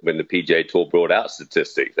 that when the PGA Tour brought out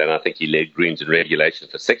statistics, and I think he led greens in regulation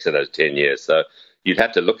for 6 of those 10 years. So you'd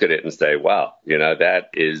have to look at it and say, wow, that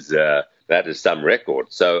is some record.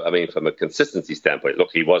 So, I mean, from a consistency standpoint,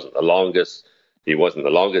 look, he wasn't the longest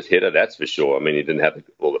hitter, that's for sure. I mean, he didn't have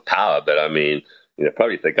all the power, but I mean,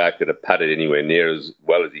 probably if the guy could have putted anywhere near as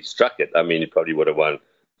well as he struck it, I mean, he probably would have won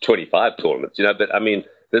 25 tournaments, but I mean,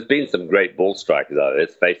 there's been some great ball strikers out there,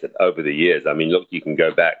 let's face it, over the years. I mean, look, you can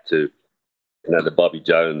go back to, the Bobby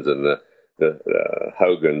Jones and the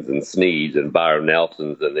Hogans and Sneads and Byron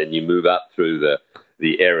Nelsons, and then you move up through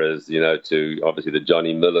the eras, to obviously the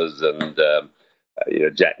Johnny Millers and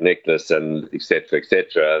Jack Nicklaus and et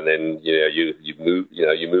cetera, and then you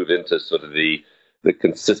move into sort of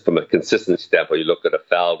from a consistency standpoint. You look at a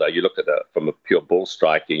Faldo, you look at from a pure ball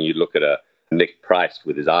striking, you look at a Nick Price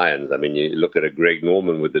with his irons. I mean, you look at a Greg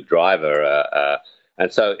Norman with the driver.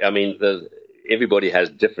 And so, I mean, everybody has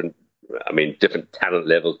different talent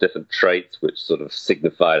levels, different traits, which sort of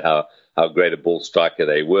signified how great a ball striker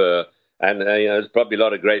they were. And, there's probably a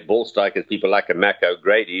lot of great ball strikers, people like a Mac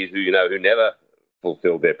O'Grady, who never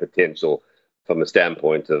fulfilled their potential from a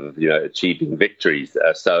standpoint of, achieving victories.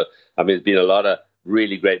 So, I mean, there's been a lot of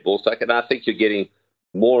really great ball strikers. And I think you're getting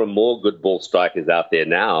more and more good ball strikers out there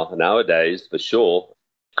nowadays, for sure.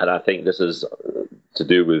 And I think this is to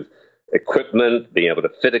do with equipment, being able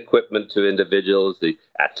to fit equipment to individuals, the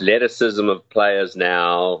athleticism of players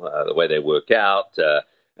now, the way they work out.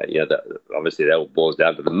 Obviously that all boils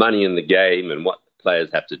down to the money in the game and what players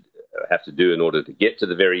have to do in order to get to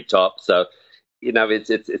the very top. So,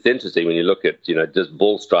 it's interesting when you look at, just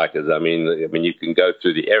ball strikers. I mean, you can go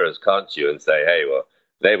through the eras, can't you, and say, hey, well,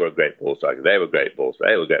 they were great ball strikers. They were great ball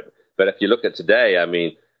strikers. They were great. But if you look at today, I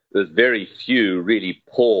mean, there's very few really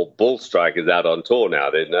poor ball strikers out on tour now.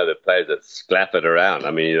 There's the players that sclap it around.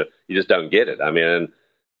 I mean, you just don't get it. I mean,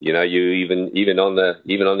 you even on the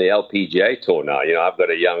LPGA tour now. I've got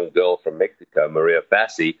a young girl from Mexico, Maria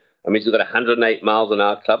Fassi. I mean, she's got 108 miles an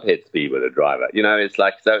hour club head speed with a driver. It's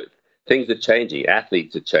like, so things are changing.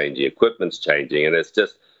 Athletes are changing. Equipment's changing, and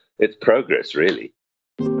it's progress, really.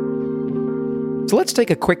 So let's take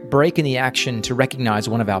a quick break in the action to recognize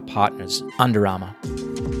one of our partners, Under Armour.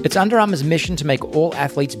 It's Under Armour's mission to make all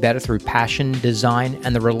athletes better through passion, design,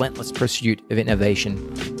 and the relentless pursuit of innovation.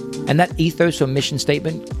 And that ethos or mission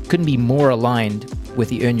statement couldn't be more aligned with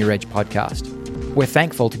the Earn Your Edge podcast. We're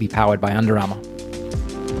thankful to be powered by Under Armour.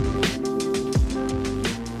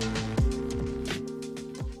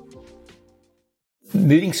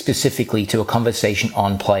 Moving specifically to a conversation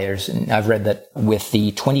on players, and I've read that with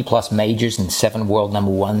the 20-plus majors and 7 world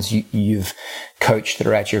number ones you've coached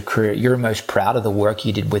throughout your career, you're most proud of the work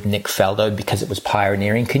you did with Nick Faldo because it was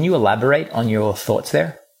pioneering. Can you elaborate on your thoughts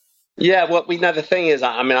there? Yeah, well, the thing is,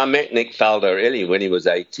 I met Nick Faldo early when he was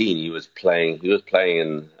 18. He was playing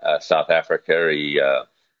in South Africa. He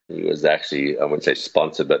was actually, I wouldn't say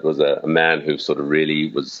sponsored, but was a man who sort of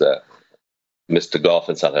really was Mr. Golf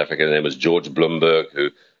in South Africa. And there was George Bloomberg, who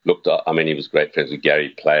looked up. I mean, he was great friends with Gary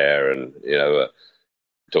Player, and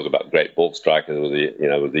talk about great ball strikers.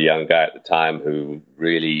 Was a young guy at the time who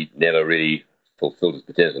never really fulfilled his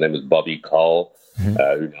potential. His name was Bobby Cole,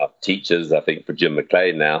 who now teaches, I think, for Jim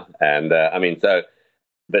McLean now. And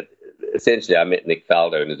but essentially, I met Nick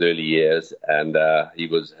Faldo in his early years, and he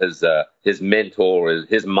was his mentor,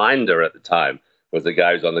 his minder at the time. Was the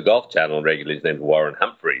guy who's on the Golf Channel regularly. His name was Warren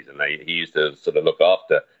Humphreys, and he used to sort of look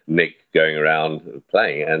after Nick going around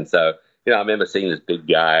playing. And so, I remember seeing this big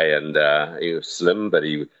guy, and he was slim, but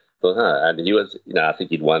he thought, and he was, I think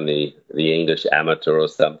he'd won the English Amateur or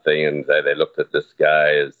something, and they looked at this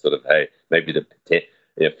guy as sort of, hey, maybe the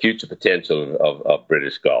future potential of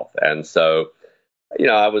British golf. And so,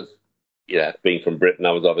 I was, being from Britain,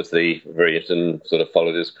 I was obviously very interested and sort of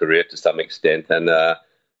followed his career to some extent, and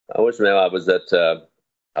I always remember I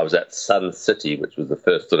was at Sun City, which was the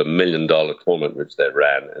first sort of $1 million tournament which they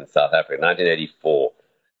ran in South Africa in 1984.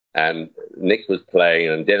 And Nick was playing,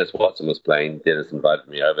 and Dennis Watson was playing. Dennis invited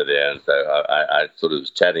me over there, and so I sort of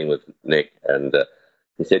was chatting with Nick, and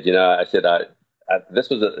he said, this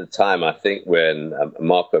was at the time, I think, when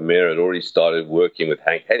Mark O'Meara had already started working with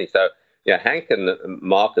Hank Haney. So, Hank and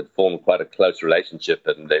Mark had formed quite a close relationship,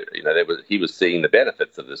 and he was seeing the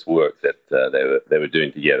benefits of this work that they were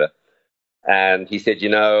doing together. And he said,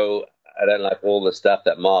 I don't like all the stuff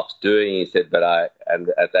that Mark's doing. He said, and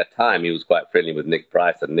at that time he was quite friendly with Nick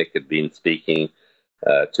Price, and Nick had been speaking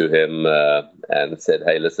to him and said,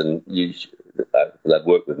 hey, listen, I'd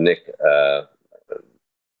worked with Nick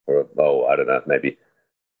for I don't know, maybe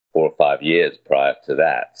 4 or 5 years prior to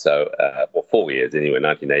that. So, 4 years anyway.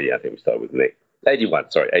 1980, I think we started with Nick. 81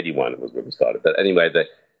 was when we started. But anyway,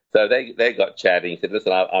 they got chatting. He said,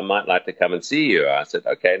 listen, I might like to come and see you. I said,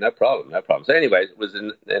 okay, no problem. So anyway, it was in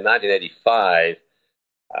 1985.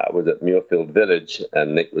 I was at Muirfield Village,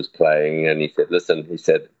 and Nick was playing, and he said, listen,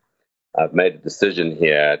 I've made a decision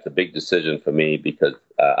here. It's a big decision for me because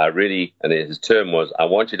and his term was, I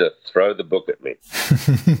want you to throw the book at me.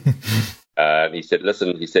 And he said,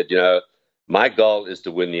 listen, my goal is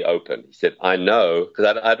to win the Open. He said, I know,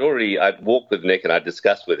 because I'd walked with Nick and I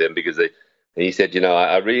discussed with him because he said,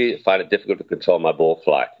 I really find it difficult to control my ball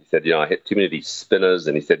flight. He said, I hit too many of these spinners.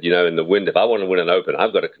 And he said, in the wind, if I want to win an Open,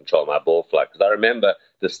 I've got to control my ball flight. Because I remember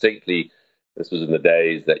distinctly, this was in the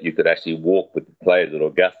days that you could actually walk with the players at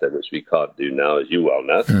Augusta, which we can't do now, as you well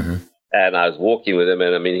know. Mm-hmm. And I was walking with him,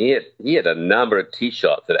 and I mean, he had a number of tee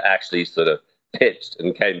shots that actually sort of pitched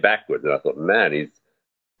and came backwards. And I thought, man,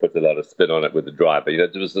 puts a lot of spin on it with the driver.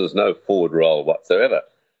 There was no forward roll whatsoever.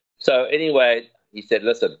 So anyway, he said,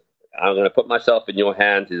 listen, I'm going to put myself in your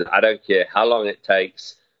hands. He said, I don't care how long it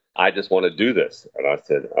takes. I just want to do this. And I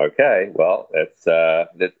said, okay, well, so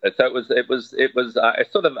it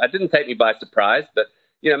didn't take me by surprise, but,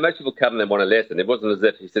 most people come and they want a lesson. It wasn't as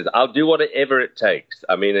if he says, I'll do whatever it takes.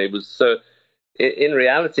 I mean, it was so, in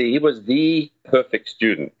reality, he was the perfect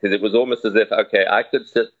student, because it was almost as if, okay, I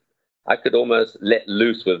could almost let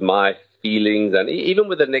loose with my feelings. And even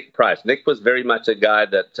with Nick Price, Nick was very much a guy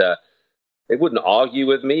that, he wouldn't argue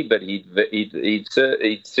with me, but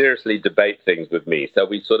he'd seriously debate things with me. So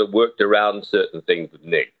we sort of worked around certain things with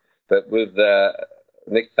Nick. But with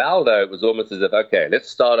Nick Faldo, it was almost as if, okay, let's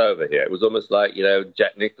start over here. It was almost like,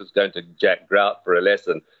 Jack Nick was going to Jack Grout for a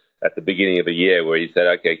lesson at the beginning of a year where he said,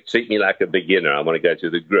 okay, treat me like a beginner. I want to go through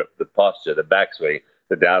the grip, the posture, the backswing,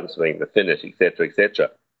 the downswing, the finish, etc.,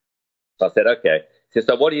 etc. So I said, okay. He said,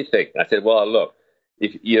 so what do you think? I said, well, look.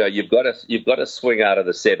 If you've got to swing out of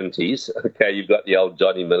the 70s, okay, you've got the old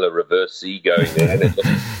Johnny Miller reverse C going there.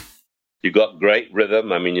 You've got great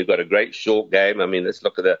rhythm. I mean, you've got a great short game. I mean, let's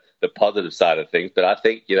look at the positive side of things. But I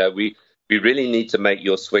think we really need to make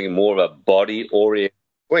your swing more of a body oriented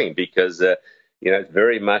swing, because it's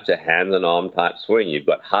very much a hands and arm type swing. You've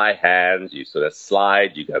got high hands. You sort of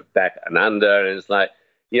slide. You go back and under, and it's like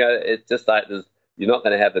it's just like you're not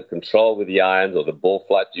going to have the control with the irons or the ball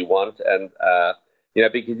flight you want, and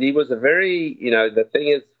because he was a very, the thing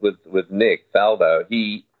is with Nick Faldo,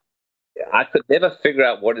 I could never figure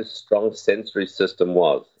out what his strong sensory system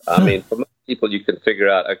was. I mean, for most people, you can figure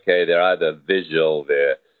out, okay, they're either visual,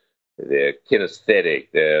 they're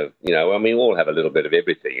kinesthetic, we all have a little bit of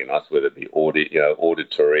everything in us, whether it be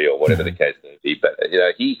auditory or whatever the case may be. But,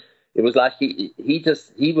 it was like he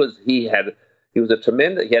was a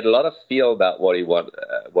tremendous. He had a lot of feel about what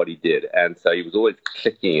he did, and so he was always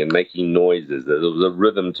clicking and making noises. There was a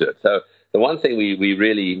rhythm to it. So the one thing we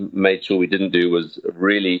really made sure we didn't do was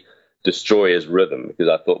really destroy his rhythm, because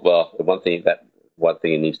I thought, well, the one thing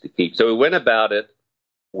he needs to keep. So we went about it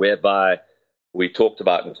whereby we talked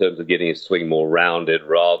about in terms of getting his swing more rounded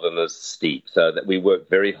rather than as steep. So that we worked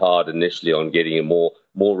very hard initially on getting a more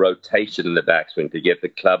rotation in the backswing to get the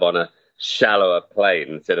club on a shallower plane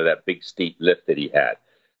instead of that big steep lift that he had.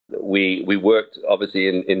 We worked obviously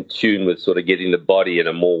in tune with sort of getting the body in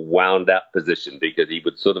a more wound up position, because he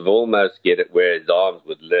would sort of almost get it where his arms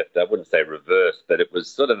would lift. I wouldn't say reverse, but it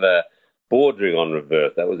was sort of a bordering on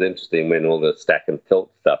reverse. That was interesting when all the stack and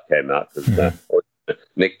tilt stuff came out.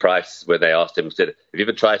 Nick Price, when they asked him, said, have you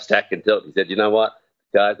ever tried stack and tilt? He said, you know what,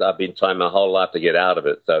 guys, I've been trying my whole life to get out of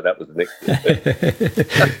it. So that was Nick.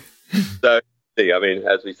 So I mean,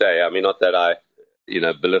 as we say, I mean, not that I,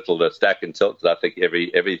 belittle the stack and tilt, because I think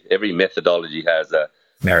every methodology has a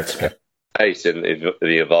merits pace in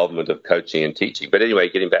the involvement of coaching and teaching. But anyway,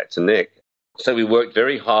 getting back to Nick, so we worked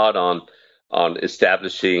very hard on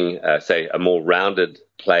establishing, say, a more rounded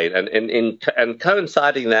plane, and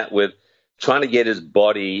coinciding that with trying to get his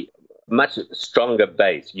body much stronger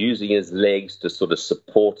base, using his legs to sort of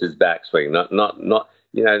support his backswing, not.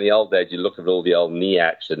 In the old days, you look at all the old knee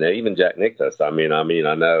action there, even Jack Nicklaus. I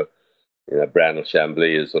know, Brandon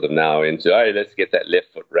Chambly is sort of now into, hey, let's get that left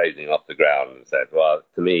foot raising off the ground. And said, well,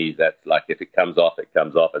 to me, that's like if it comes off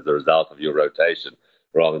as a result of your rotation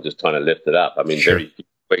rather than just trying to lift it up. I mean, sure. Very few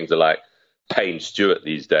swings are like Payne Stewart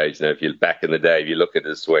these days. If you're back in the day, if you look at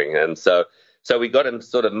his swing. And so we got him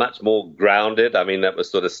sort of much more grounded. I mean, that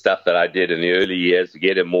was sort of stuff that I did in the early years to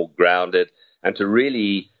get him more grounded and to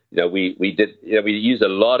really, we used a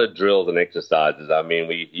lot of drills and exercises. I mean,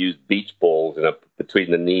 we used beach balls,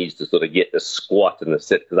 between the knees to sort of get the squat and the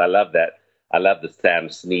sit, because I love that. I love the Sam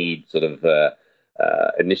Snead sort of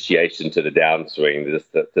initiation to the downswing,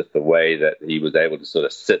 just the way that he was able to sort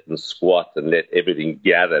of sit and squat and let everything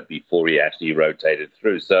gather before he actually rotated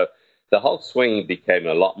through. So the whole swing became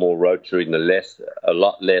a lot more rotary and a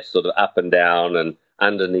lot less sort of up and down and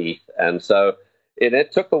underneath. And so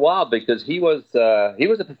it took a while, because he was a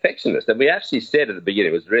perfectionist. And we actually said at the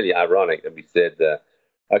beginning, it was really ironic that we said,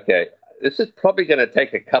 okay, this is probably going to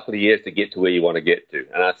take a couple of years to get to where you want to get to.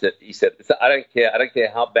 And he said, I don't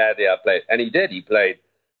care how badly I played. And he did. He played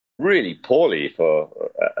really poorly for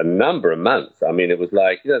a number of months. I mean, it was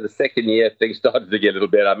like, the second year things started to get a little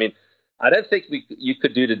better. I mean, I don't think you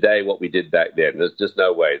could do today what we did back then. There's just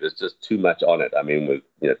no way. There's just too much on it. I mean, with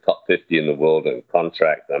top 50 in the world and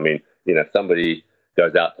contracts. I mean, somebody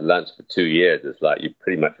goes out to lunch for 2 years, it's like you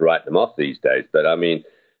pretty much write them off these days. But I mean,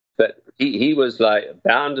 he was like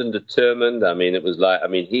bound and determined. I mean, it was like,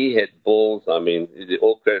 he hit balls. I mean,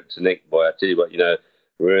 all credit to Nick, boy. I tell you what,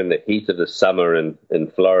 we're in the heat of the summer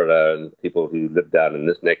in Florida, and people who live down in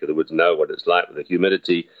this neck of the woods know what it's like with the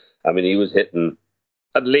humidity. I mean, he was hitting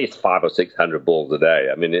at least 500 or 600 balls a day.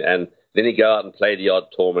 I mean, and then he'd go out and play the odd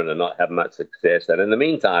tournament and not have much success. And in the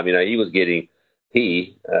meantime, he was getting,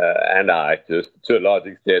 and I, to a large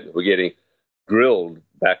extent, were getting grilled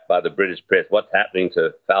back by the British press. What's happening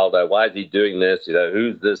to Faldo? Why is he doing this?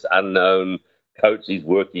 Who's this unknown coach he's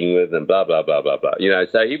working with, and blah, blah, blah, blah, blah.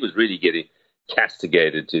 So he was really getting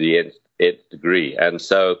castigated to the nth degree. And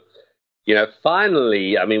so,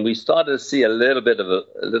 finally, I mean, we started to see a little bit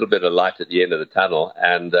of light at the end of the tunnel.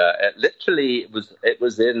 And it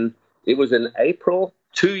was in April,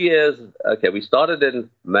 2 years. Okay, we started in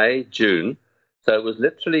May, June. So it was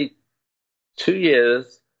literally 2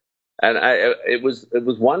 years. And it was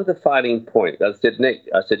one defining point. I said, Nick,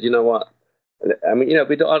 you know what? I mean,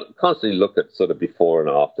 we constantly look at sort of before and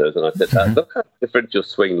afters. And I said, look how different your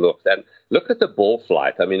swing looks. And look at the ball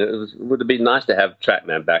flight. I mean, it would have been nice to have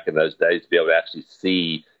TrackMan back in those days to be able to actually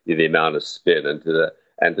see the amount of spin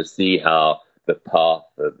and to see how the path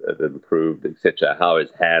had improved, etc. How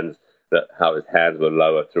his hands were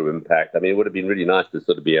lower through impact. I mean, it would have been really nice to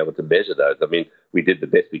sort of be able to measure those. I mean, we did the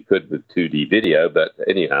best we could with 2D video, but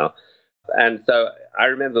anyhow. And so I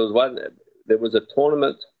remember there was a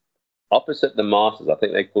tournament opposite the Masters. I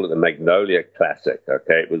think they call it the Magnolia Classic.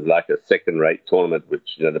 Okay, it was like a second-rate tournament,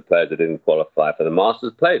 which the players that didn't qualify for the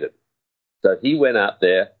Masters played it. So he went out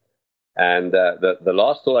there, and the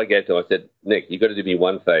last call I gave to him, I said, Nick, you got to do me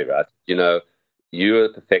one favor. I said, you're a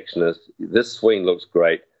perfectionist. This swing looks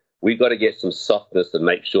great. We got to get some softness and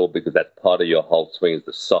make sure, because that's part of your whole swing is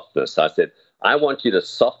the softness. So I said, I want you to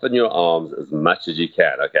soften your arms as much as you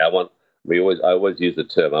can. Okay, I always use the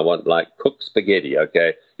term. I want like cooked spaghetti.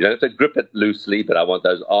 Okay, you don't have to grip it loosely, but I want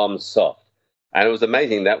those arms soft. And it was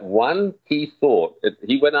amazing that one key thought.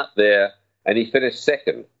 He went up there and he finished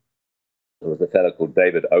second. It was a fellow called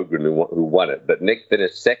David Ogren who won it, but Nick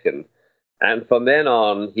finished second. And from then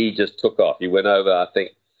on, he just took off. He went over, I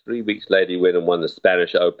think 3 weeks later, he went and won the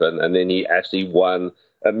Spanish Open, and then he actually won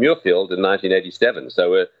Muirfield in 1987.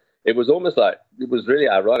 So it was almost like, it was really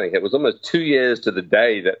ironic. It was almost 2 years to the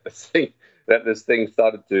day that this thing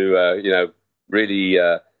started to really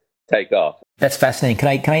take off. That's fascinating.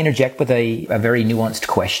 Can I interject with a very nuanced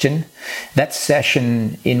question? That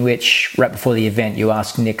session in which, right before the event, you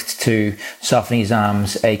asked Nick to soften his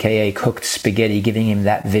arms, aka cooked spaghetti, giving him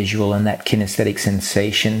that visual and that kinesthetic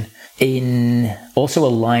sensation, also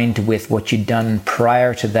aligned with what you'd done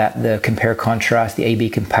prior to that, the compare contrast, the A/B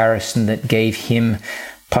comparison that gave him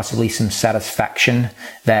possibly some satisfaction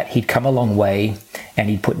that he'd come a long way and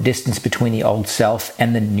he'd put distance between the old self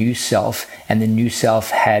and the new self, and the new self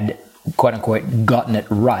had, quote unquote, gotten it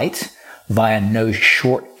right via no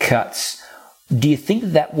shortcuts. Do you think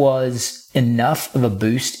that was enough of a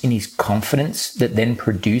boost in his confidence that then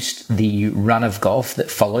produced the run of golf that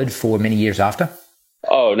followed for many years after?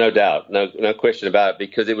 Oh, no doubt. No question about it,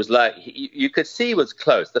 because it was like, you could see he was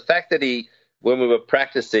close. The fact that when we were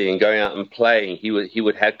practicing and going out and playing, he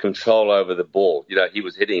would have control over the ball. He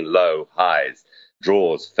was hitting low, highs,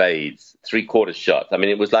 draws, fades, three-quarter shots. I mean,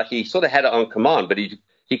 it was like he sort of had it on command, but he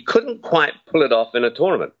couldn't quite pull it off in a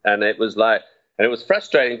tournament. And it was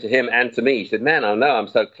frustrating to him and to me. He said, man, I know, I'm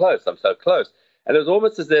so close. And it was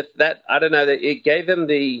almost as if that it gave him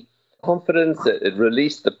the confidence, it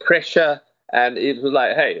released the pressure. And it was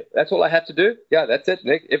like, hey, that's all I have to do? Yeah, that's it,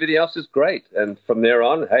 Nick. Everything else is great. And from there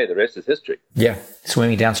on, hey, the rest is history. Yeah,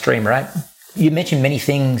 swimming downstream, right? You mentioned many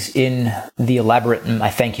things in the elaborate, and I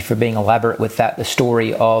thank you for being elaborate with that, the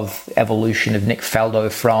story of evolution of Nick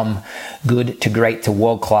Faldo from good to great to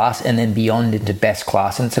world class and then beyond into best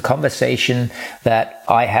class. And it's a conversation that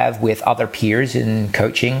I have with other peers in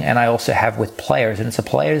coaching, and I also have with players. And it's a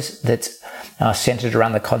players that's centered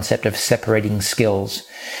around the concept of separating skills.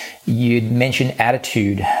 You'd mentioned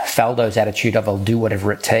attitude, Faldo's attitude of I'll do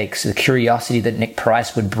whatever it takes, the curiosity that Nick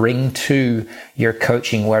Price would bring to your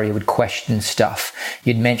coaching where he would question stuff.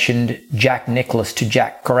 You'd mentioned Jack Nicklaus to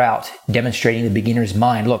Jack Grout, demonstrating the beginner's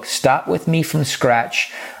mind. Look, start with me from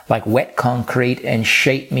scratch like wet concrete and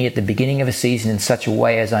shape me at the beginning of a season in such a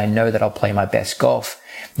way as I know that I'll play my best golf.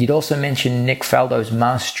 You'd also mentioned Nick Faldo's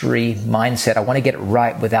mastery mindset. I want to get it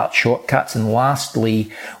right without shortcuts. And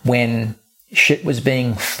lastly, when shit was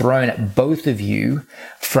being thrown at both of you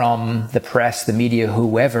from the press, the media,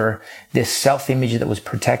 whoever, this self-image that was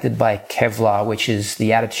protected by Kevlar, which is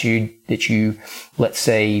the attitude that you, let's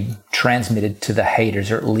say, transmitted to the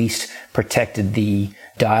haters, or at least protected the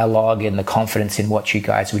dialogue and the confidence in what you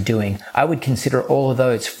guys were doing. I would consider all of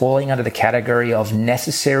those falling under the category of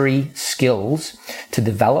necessary skills to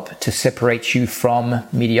develop to separate you from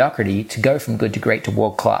mediocrity, to go from good to great to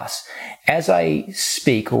world class. As I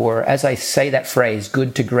speak, or as I say that phrase,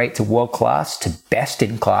 good to great to world class to best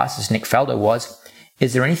in class, as Nick Faldo was,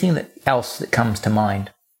 is there anything else that comes to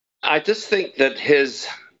mind? I just think that his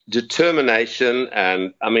determination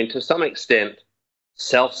and, I mean, to some extent,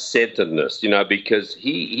 self-centeredness, because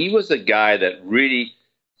he was a guy that really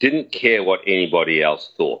didn't care what anybody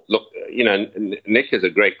else thought. Look, Nick is a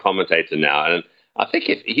great commentator now, and I think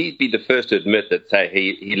if he'd be the first to admit that, say,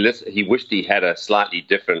 he wished he had a slightly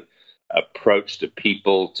different approach to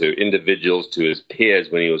people, to individuals, to his peers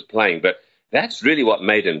when he was playing. But that's really what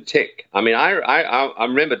made him tick. I mean, I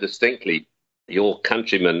remember distinctly your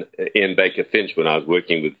countryman Ian Baker Finch when I was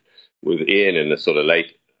working with Ian in the sort of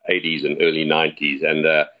late 80s and early 90s, and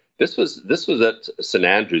this was at St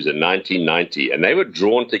Andrews in 1990, and they were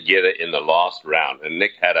drawn together in the last round, and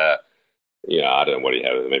Nick had I don't know what he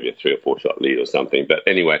had, maybe a 3 or 4 shot lead or something, but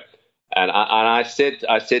anyway, and I said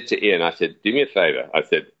to Ian, I said, do me a favor, I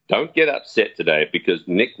said, don't get upset today because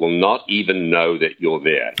Nick will not even know that you're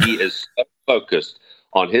there. He is so focused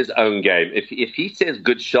on his own game. If he says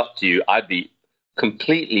good shot to you, I'd be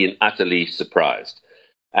completely and utterly surprised.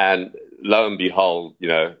 And lo and behold,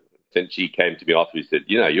 Finchy came to me after. He said,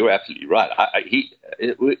 you're absolutely right.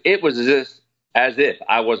 It was as if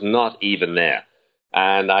I was not even there.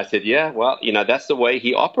 And I said, yeah, well, that's the way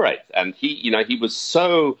he operates. And he was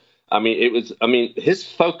so, his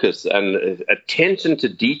focus and attention to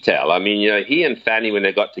detail. He and Fanny, when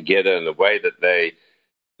they got together and the way that they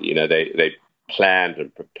planned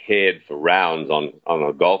and prepared for rounds on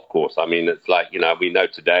a golf course. It's like, we know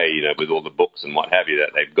today, with all the books and what have you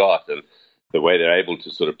that they've got and the way they're able to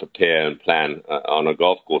sort of prepare and plan on a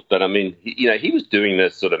golf course. But he was doing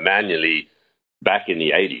this sort of manually back in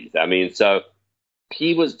the 80s. So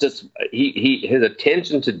he was just, his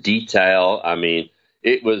attention to detail.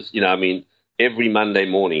 It was, every Monday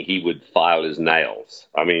morning he would file his nails.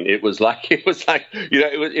 It was like he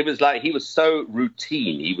was so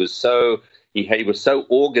routine. He was so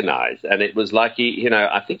organized, and it was like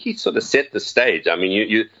I think he sort of set the stage. I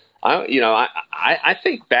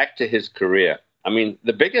think back to his career.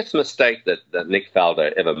 The biggest mistake that Nick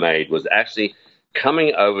Faldo ever made was actually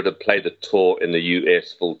coming over to play the tour in the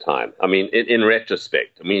US full time. In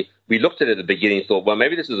retrospect, we looked at it at the beginning and thought, well,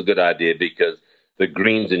 maybe this is a good idea because the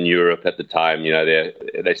greens in Europe at the time,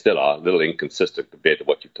 they still are a little inconsistent compared to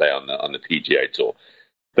what you play on the PGA tour.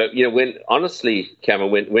 But, when honestly,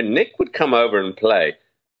 Cameron, when Nick would come over and play,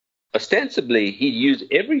 ostensibly he'd use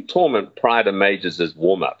every tournament prior to majors as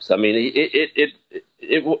warm-ups. To him,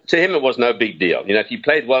 it was no big deal. If he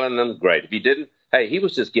played well in them, great. If he didn't, hey, he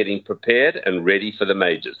was just getting prepared and ready for the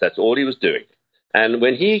majors. That's all he was doing. And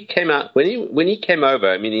when he came out, when he came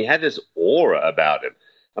over, he had this aura about him.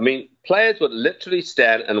 Players would literally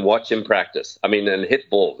stand and watch him practice. And hit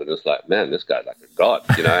balls, and it's like, man, this guy's like a god,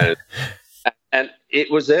 And it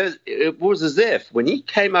was as if when he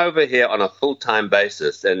came over here on a full-time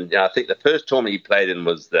basis, and I think the first tournament he played in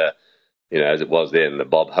was as it was then, the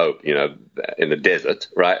Bob Hope, in the desert,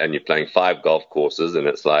 right? And you're playing 5 golf courses, and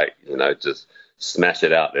it's like, just smash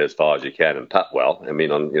it out there as far as you can and putt well.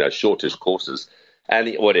 On shortish courses, and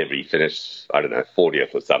he finished, I don't know,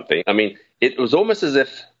 40th or something. It was almost as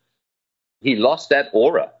if he lost that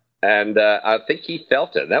aura. And I think he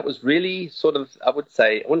felt it. That was really sort of, I wouldn't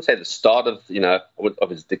say the start of, of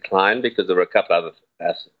his decline, because there were a couple other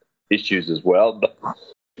issues as well. But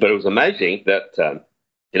it was amazing that,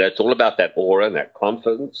 it's all about that aura and that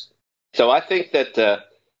confidence. So I think that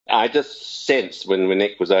I just sensed when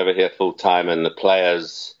Nick was over here full time and the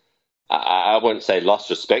players, I wouldn't say lost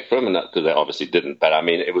respect for him, and because they obviously didn't. But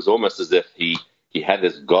it was almost as if he had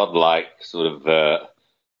this godlike sort of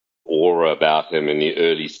aura about him in the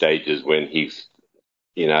early stages when he's,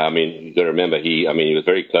 you got to remember he was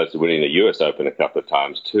very close to winning the US Open a couple of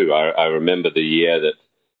times too. I remember the year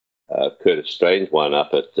that Curtis Strange won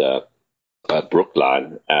up at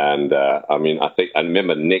Brookline, and I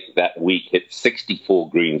remember Nick that week hit 64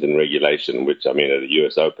 greens in regulation, which at the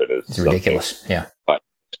US Open is ridiculous. Yeah. Right.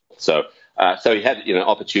 So he had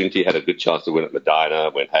opportunity, had a good chance to win at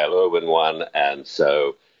Medina when Hale Irwin won, and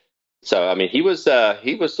so he was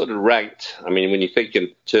sort of ranked. When you think in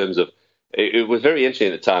terms of, it was very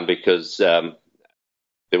interesting at the time because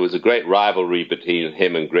there was a great rivalry between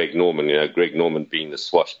him and Greg Norman. Greg Norman being the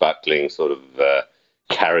swashbuckling sort of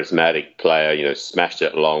charismatic player, smashed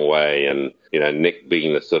it a long way, and Nick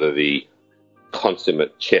being the sort of the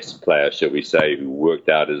consummate chess player, shall we say, who worked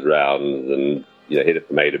out his rounds and hit it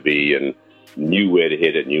from A to B and knew where to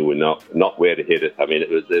hit it, knew not where to hit it. I mean, it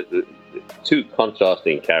was two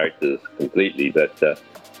contrasting characters completely, but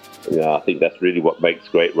I think that's really what makes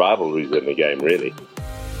great rivalries in the game, really.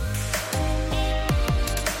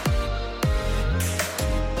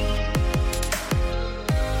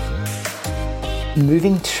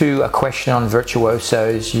 Moving to a question on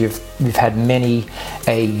virtuosos, you've had many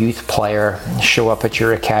a youth player show up at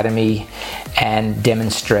your academy and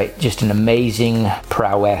demonstrate just an amazing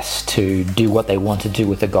prowess to do what they want to do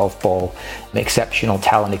with the golf ball, exceptional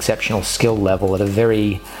talent, exceptional skill level at a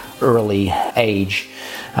very early age.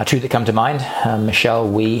 Two that come to mind, Michelle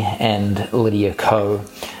Wee and Lydia Ko.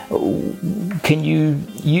 Can you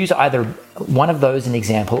use either one of those as an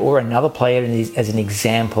example or another player as an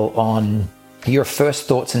example on your first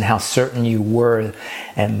thoughts and how certain you were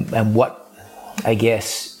and what, I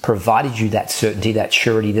guess, provided you that certainty, that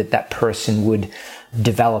surety that person would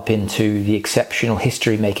develop into the exceptional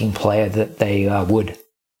history-making player that they would?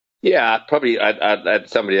 Yeah, I'd add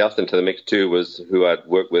somebody else into the mix too, who I'd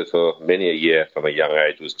worked with for many a year from a young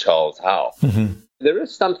age, was Charles Howell. Mm-hmm. There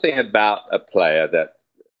is something about a player that,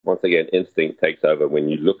 once again, instinct takes over when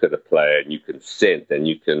you look at a player and you can sense and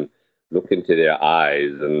you can look into their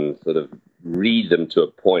eyes and sort of read them to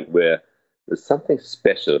a point where there's something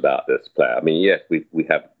special about this player. I mean, yes, we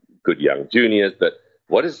have good young juniors, but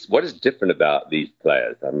what is different about these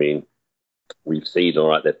players? I mean, we've seen, all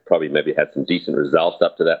right, they've probably maybe had some decent results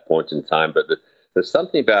up to that point in time, but there's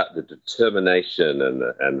something about the determination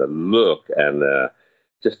and the look and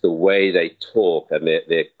just the way they talk and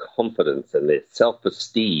their confidence and their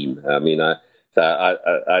self-esteem. I mean,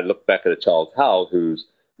 I look back at a Charles Howell who's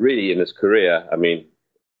really in his career, I mean,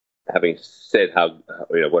 having said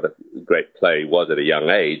what a great player he was at a young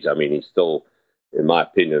age, I mean, he's still, in my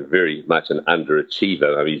opinion, very much an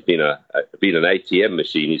underachiever. I mean, he's been an ATM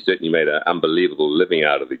machine. He certainly made an unbelievable living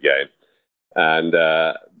out of the game. And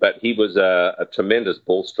but he was a tremendous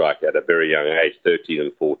ball striker at a very young age, 13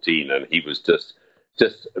 and 14, and he was just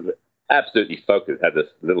absolutely focused. Had this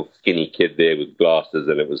little skinny kid there with glasses,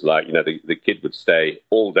 and it was like, the kid would stay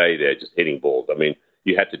all day there just hitting balls. I mean,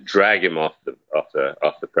 you had to drag him off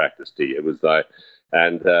the practice tee. It was like,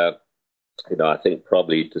 and I think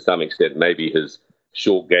probably to some extent maybe his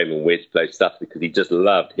short game and wedge play stuff, because he just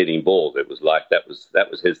loved hitting balls. It was like that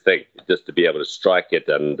was his thing, just to be able to strike it.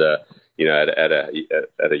 And at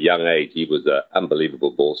a young age, he was an unbelievable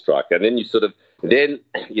ball striker. And then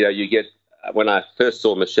you get, when I first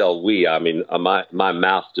saw Michelle Wee, I mean, my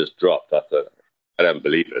mouth just dropped. I thought, I don't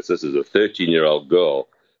believe this. This is a 13-year-old girl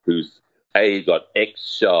who's got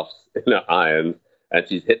X shafts in her irons, and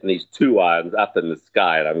she's hitting these 2 irons up in the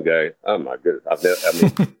sky, and I'm going, oh my goodness!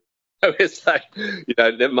 It's like,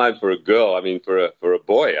 never mind for a girl. I mean, for a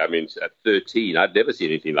boy. I mean, at 13, I'd never seen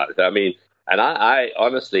anything like that. I mean, and I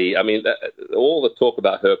honestly, I mean, all the talk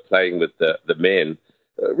about her playing with the men,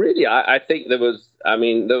 really, I think there was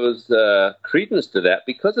credence to that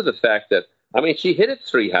because of the fact that, I mean, she hit it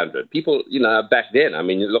 300. People, back then, I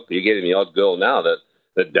mean, look, you're getting the odd girl now that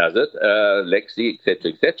does it, Lexi,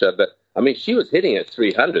 etc. But, I mean, she was hitting at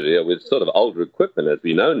 300 with sort of older equipment, as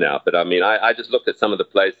we know now. But, I mean, I just looked at some of the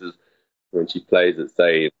places when she plays at,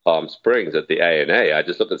 say, Palm Springs at the A&A. I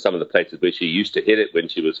just looked at some of the places where she used to hit it when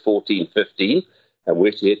she was 14, 15, and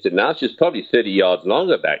where she hits it now. She's probably 30 yards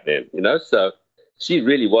longer back then, So she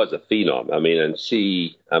really was a phenom. I mean, and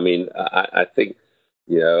I think,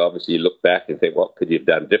 obviously you look back and think, what could you have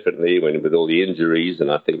done differently with all the injuries?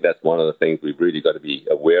 And I think that's one of the things we've really got to be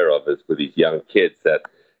aware of is with these young kids that,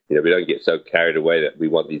 we don't get so carried away that we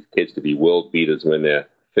want these kids to be world beaters when they're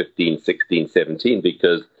 15, 16, 17,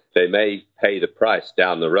 because they may pay the price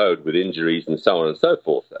down the road with injuries and so on and so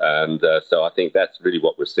forth. And so I think that's really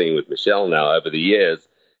what we're seeing with Michelle now over the years.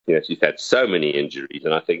 She's had so many injuries,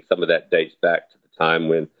 and I think some of that dates back to the time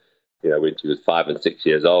when she was 5 and 6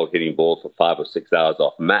 years old, hitting balls for 5 or 6 hours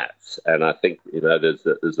off mats. And I think, there's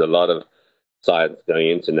a lot of science going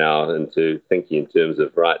into thinking in terms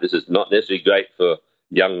of, right, this is not necessarily great for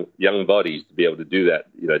young bodies to be able to do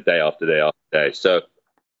that, day after day after day. So,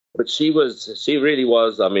 but she really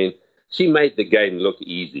was, I mean, she made the game look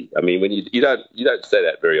easy. I mean, when you don't say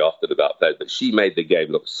that very often about players, but she made the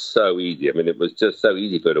game look so easy. I mean, it was just so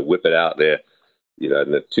easy for her to whip it out there, in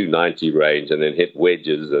the 290 range and then hit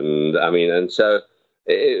wedges. And so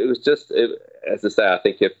it was just, as I say, I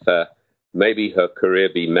think if maybe her career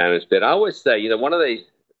be managed better. I always say,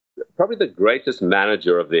 probably the greatest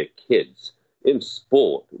manager of their kids in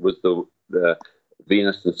sport was the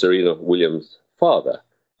Venus and Serena Williams' father.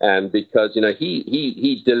 And because,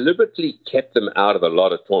 he deliberately kept them out of a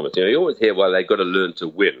lot of tournaments. You always hear, well, they've got to learn to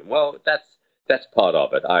win. Well, that's part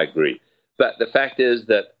of it. I agree. But the fact is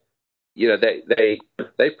that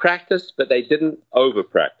they practiced, but they didn't over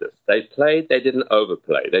practice. They played, they didn't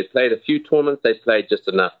overplay. They played a few tournaments, they played just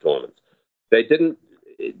enough tournaments. They didn't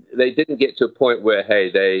get to a point where, hey,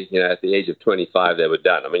 at the age of 25 they were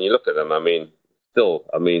done. I mean, you look at them. They're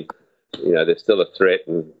still a threat,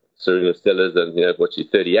 and Serena still is, and she's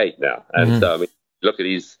 38 now, and so look at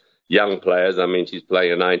these young players. I mean, she's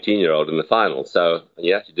playing a 19-year-old in the final. So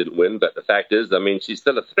yeah, she didn't win, but the fact is, she's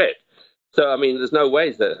still a threat. So, there's no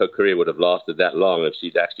ways that her career would have lasted that long if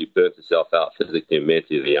she'd actually burnt herself out physically and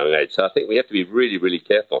mentally at a young age. So I think we have to be really, really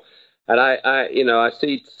careful. And I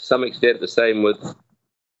see to some extent the same with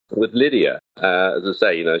Lydia. As I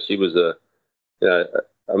say, she was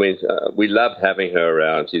we loved having her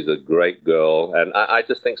around. She's a great girl. And I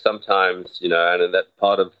just think sometimes, and that's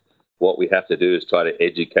part of what we have to do is try to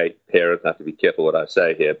educate parents. I have to be careful what I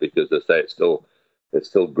say here, because I say it's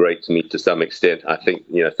still great to me to some extent. I think,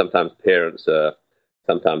 sometimes parents are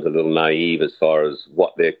sometimes a little naive as far as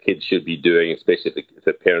what their kids should be doing, especially if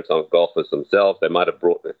the parents aren't golfers themselves. They might have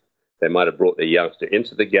brought their youngster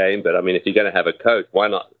into the game. But, if you're going to have a coach, why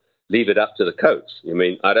not leave it up to the coach?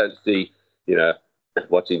 I don't see,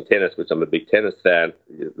 watching tennis, which I'm a big tennis fan,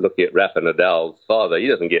 looking at Rafa Nadal's father, he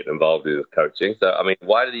doesn't get involved in coaching. So,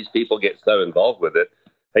 why do these people get so involved with it?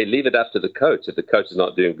 Hey, leave it up to the coach. If the coach is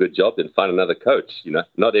not doing a good job, then find another coach.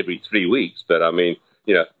 Not every 3 weeks, but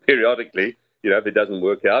periodically. If it doesn't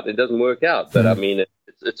work out, it doesn't work out. But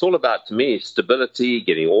it's all about, to me, stability,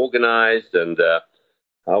 getting organized, and I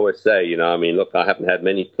always say, look, I haven't had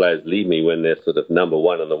many players leave me when they're sort of number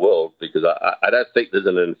one in the world, because I don't think there's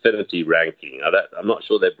an infinity ranking. I'm not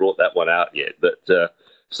sure they've brought that one out yet, but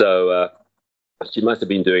she must have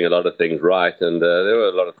been doing a lot of things right, and there were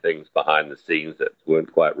a lot of things behind the scenes that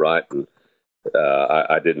weren't quite right, and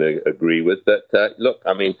I didn't agree with. But look,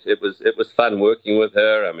 it was fun working with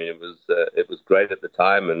her. It was great at the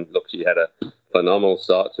time, and look, she had a phenomenal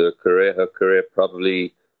start to her career. Her career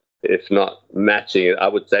probably, if not matching it, I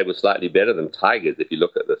would say was slightly better than Tiger's if you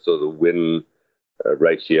look at the sort of win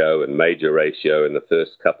ratio and major ratio in the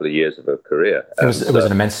first couple of years of her career. It was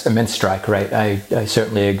an immense strike rate. I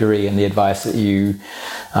certainly agree. And the advice that you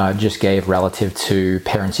just gave relative to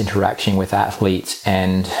parents interacting with athletes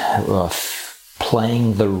and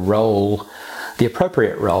playing the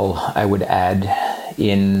appropriate role, I would add,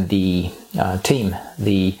 in the team.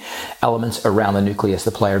 The elements around the nucleus,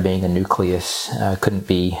 the player being the nucleus, couldn't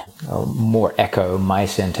be more echo my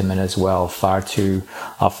sentiment as well. Far too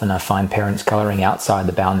often I find parents coloring outside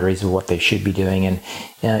the boundaries of what they should be doing and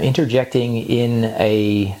interjecting in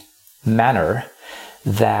a manner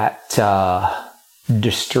that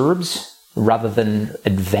disturbs rather than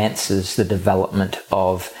advances the development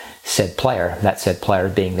of said player, that said player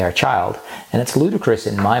being their child. And it's ludicrous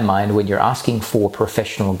in my mind when you're asking for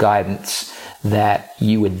professional guidance that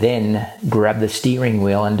you would then grab the steering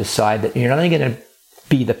wheel and decide that you're not only going to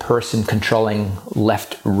be the person controlling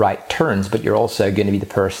left-right turns, but you're also going to be the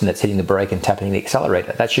person that's hitting the brake and tapping the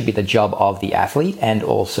accelerator. That should be the job of the athlete and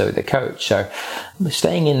also the coach. So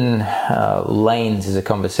staying in lanes is a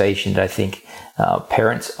conversation that I think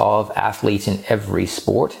parents of athletes in every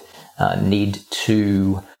sport need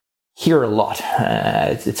to hear a lot.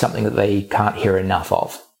 It's something that they can't hear enough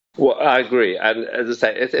of. Well, I agree. And as I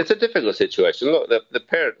say, it's a difficult situation. Look, the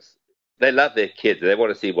parents, they love their kids. They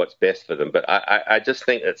want to see what's best for them. But I just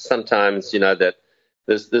think that sometimes, that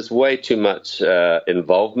there's way too much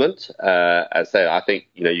involvement. As I say, I think,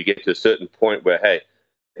 you get to a certain point where, hey,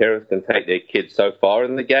 parents can take their kids so far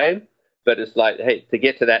in the game. But it's like, hey, to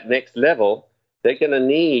get to that next level, they're going to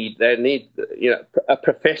need a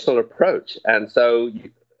professional approach. And so,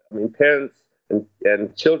 parents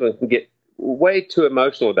and children can get way too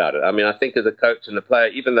emotional about it. I think as a coach and a player,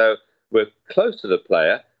 even though we're close to the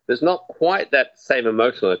player, there's not quite that same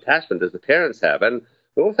emotional attachment as the parents have. And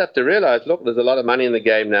we also have to realize, look, there's a lot of money in the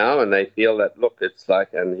game now, and they feel that, look, it's like,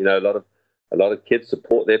 and a lot of kids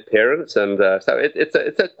support their parents, and so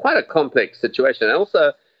it's a quite a complex situation. And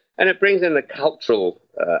also, and it brings in the cultural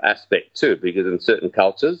aspect too, because in certain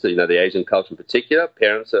cultures, the Asian culture in particular,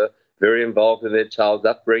 parents are very involved in their child's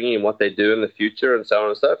upbringing and what they do in the future, and so on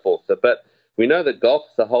and so forth. So, but we know that golf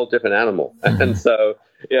is a whole different animal, and so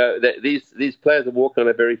these players are walking on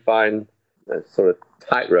a very fine sort of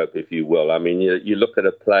tightrope, if you will. You look at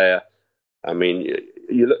a player.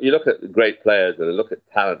 You look at great players and look at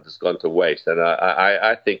talent that's gone to waste. And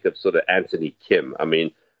I think of sort of Anthony Kim.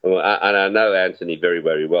 And I know Anthony very,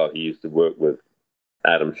 very well. He used to work with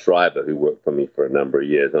Adam Schreiber, who worked for me for a number of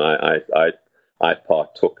years, and I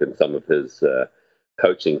partook in some of his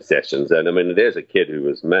coaching sessions. And there's a kid who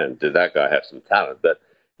was, man, did that guy have some talent? But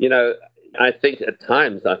I think at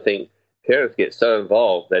times, parents get so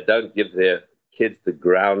involved, they don't give their kids the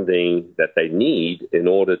grounding that they need in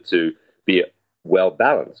order to be well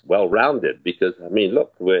balanced, well rounded. Because I mean,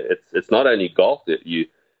 look, it's not only golf that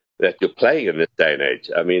you're playing in this day and age.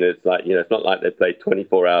 I mean, it's like, it's not like they play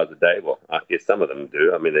 24 hours a day. Well, I guess some of them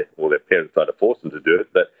do. I mean, their parents try to force them to do it,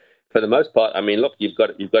 but for the most part, I mean, look, you've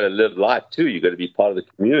got to live life too. You've got to be part of the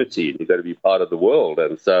community, and you've got to be part of the world.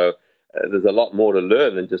 And so there's a lot more to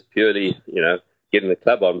learn than just purely, getting the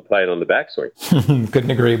club on, playing on the backswing.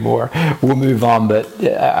 Couldn't agree more. We'll move on, but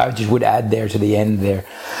I just would add there to the end there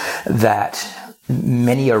that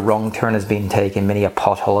many a wrong turn has been taken, many a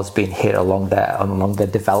pothole has been hit along the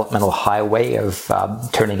developmental highway of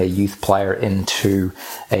turning a youth player into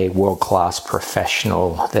a world-class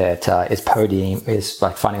professional that is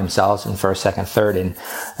like finding themselves in first, second, third in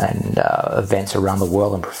events around the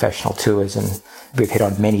world and professional tours. And we've hit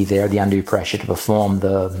on many there: the undue pressure to perform,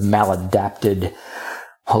 the maladapted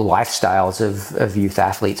lifestyles of youth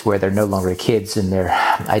athletes where they're no longer kids and their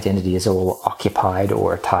identity is all occupied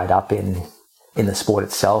or tied up in the sport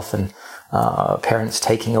itself, and parents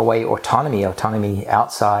taking away autonomy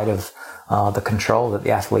outside of the control that the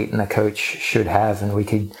athlete and the coach should have. And we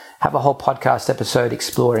could have a whole podcast episode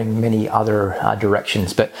exploring many other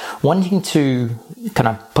directions, but wanting to kind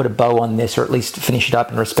of put a bow on this, or at least finish it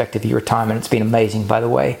up in respect of your time, and it's been amazing, by the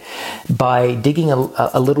way, by digging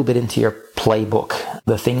a little bit into your playbook,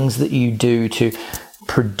 the things that you do to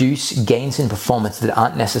produce gains in performance that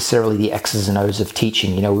aren't necessarily the X's and O's of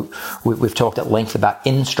teaching. We've talked at length about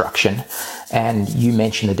instruction, and you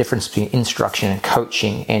mentioned the difference between instruction and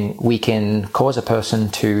coaching, and we can cause a person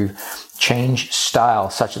to change style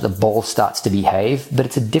such that the ball starts to behave, but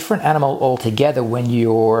it's a different animal altogether when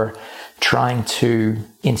you're trying to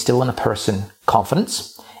instill in a person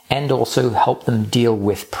confidence and also help them deal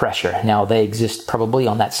with pressure. Now, they exist probably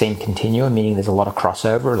on that same continuum, meaning there's a lot of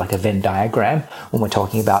crossover, like a Venn diagram, when we're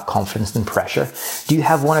talking about confidence and pressure. Do you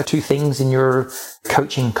have one or two things in your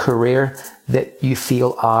coaching career that you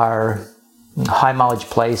feel are high mileage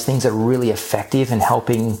plays, things that are really effective in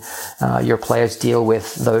helping your players deal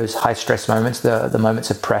with those high stress moments, the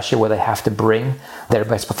moments of pressure where they have to bring their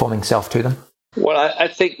best performing self to them? Well, I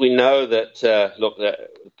think we know that, that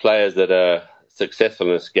players that are successful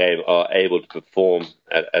in this game are able to perform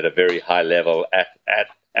at a very high level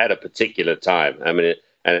at a particular time. I mean,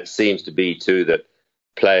 and it seems to be too that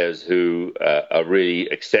players who are really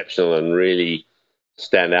exceptional and really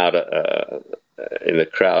stand out in the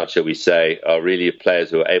crowd, shall we say, are really players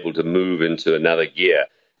who are able to move into another gear.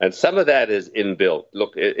 And some of that is inbuilt.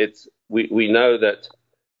 Look, we know that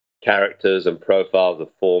characters and profiles are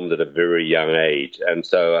formed at a very young age. And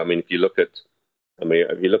so, I mean, if you look at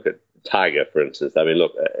Tiger, for instance, I mean,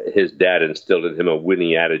 look, his dad instilled in him a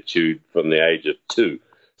winning attitude from the age of 2.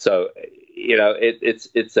 So,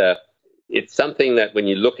 it's something that when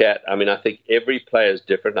you look at, I mean, I think every player is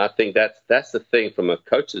different. I think that's the thing from a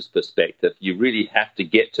coach's perspective. You really have to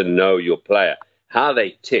get to know your player, how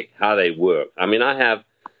they tick, how they work. I mean, I have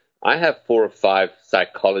 4 or 5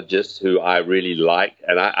 psychologists who I really like,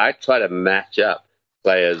 and I try to match up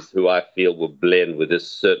players who I feel will blend with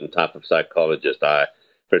this certain type of psychologist.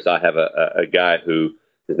 First, I have a guy who,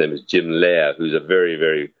 his name is Jim Lair, who's a very,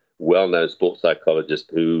 very well-known sports psychologist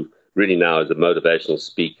who really now is a motivational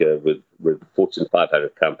speaker with Fortune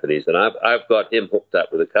 500 companies. And I've got him hooked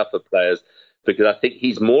up with a couple of players because I think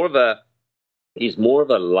he's more of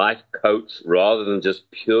a life coach rather than just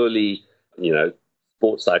purely,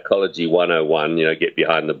 sports psychology 101, get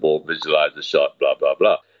behind the ball, visualize the shot, blah, blah,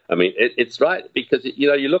 blah. I mean, it's right because,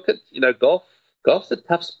 you look at, golf's a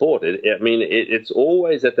tough sport. It's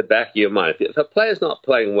always at the back of your mind. If a player's not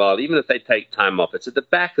playing well, even if they take time off, it's at the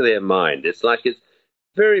back of their mind. It's like it's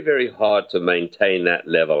very, very hard to maintain that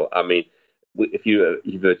level. I mean, if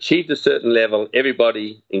you've achieved a certain level,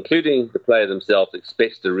 everybody, including the player themselves,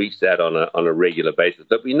 expects to reach that on a regular basis.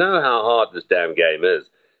 But we know how hard this damn game is.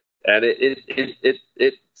 And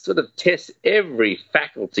it sort of tests every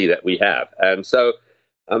faculty that we have. And so,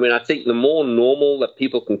 I mean, I think the more normal that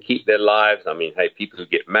people can keep their lives, I mean, hey, people who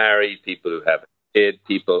get married, people who have kids,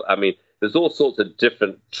 there's all sorts of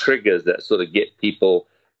different triggers that sort of get people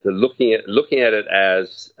to looking at it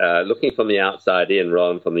as looking from the outside in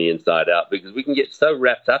rather than from the inside out, because we can get so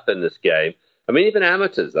wrapped up in this game. I mean, even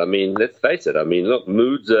amateurs, I mean, let's face it. I mean, look,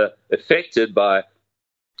 moods are affected by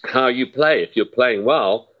how you play. If you're playing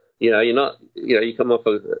well, you're not, you come off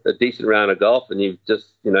a decent round of golf and you've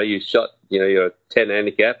just, you shot, your 10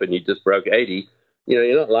 handicap and you just broke 80,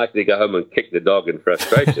 you're not likely to go home and kick the dog in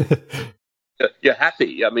frustration. You're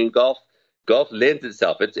happy. I mean, golf lends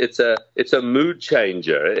itself. It's a mood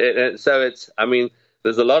changer. So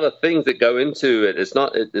there's a lot of things that go into it.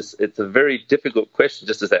 It's a very difficult question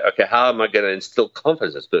just to say, okay, how am I going to instill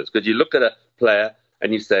confidence first? Because you look at a player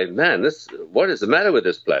and you say, man, what is the matter with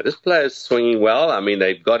this player? This player is swinging well. I mean,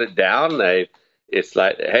 they've got it down. It's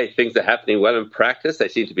like, hey, things are happening well in practice. They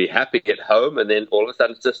seem to be happy at home, and then all of a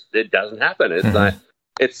sudden, it doesn't happen. It's like,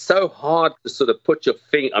 it's so hard to sort of put your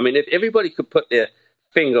finger. I mean, if everybody could put their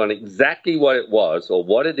finger on exactly what it was or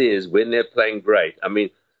what it is when they're playing great. I mean,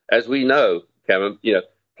 as we know, Cameron,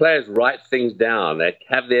 players write things down. They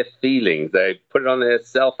have their feelings. They put it on their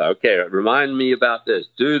cell phone. Okay, remind me about this.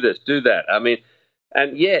 Do that. I mean,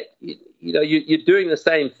 and yet, you're doing the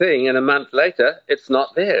same thing, and a month later, it's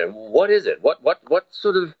not there. What is it?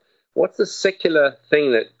 What's the secular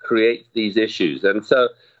thing that creates these issues? And so,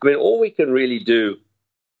 I mean, all we can really do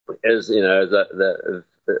is,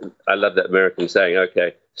 I love that American saying,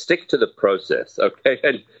 okay, stick to the process, okay?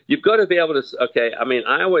 And you've got to be able to, okay, I mean,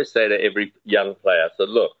 I always say to every young player, so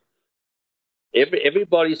look,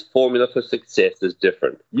 everybody's formula for success is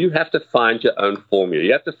different. You have to find your own formula.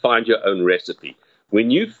 You have to find your own recipe. When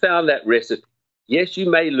you found that recipe, yes, you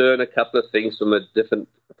may learn a couple of things from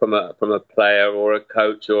a player or a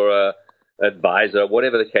coach or a advisor,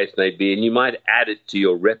 whatever the case may be, and you might add it to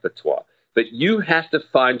your repertoire. But you have to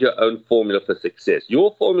find your own formula for success.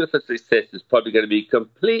 Your formula for success is probably going to be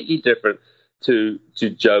completely different to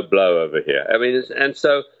Joe Blow over here. I mean, and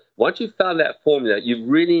so once you've found that formula, you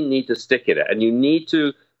really need to stick in it. And you need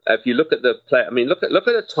to, if you look at the play, I mean, look at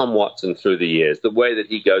a Tom Watson through the years, the way that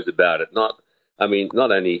he goes about it. Not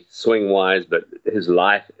only swing-wise, but his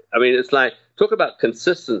life. I mean, it's like, talk about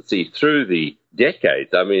consistency through the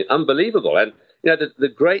decades. I mean, unbelievable. And,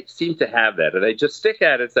 the greats seem to have that. And they just stick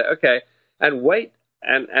at it and say, okay, and wait.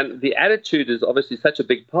 And the attitude is obviously such a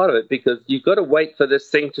big part of it, because you've got to wait for this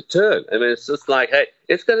thing to turn. I mean, it's just like, hey,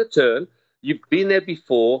 it's going to turn. You've been there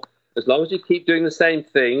before. As long as you keep doing the same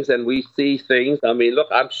things and we see things. I mean, look,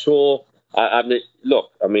 I'm sure. I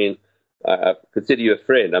consider you a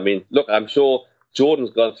friend. I mean, look, I'm sure Jordan's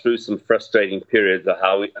gone through some frustrating periods of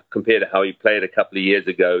compared to how he played a couple of years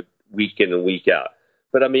ago, week in and week out.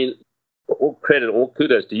 But I mean, all credit, all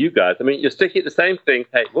kudos to you guys. I mean, you're sticking at the same thing.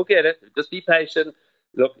 Hey, we'll get it. Just be patient.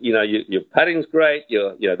 Look, your putting's great.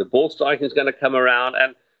 The ball striking is going to come around.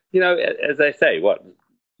 And, as they say,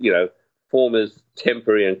 form is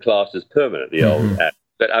temporary and class is permanent, the old adage.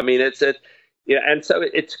 But I mean, and so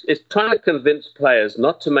it's trying to convince players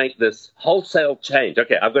not to make this wholesale change.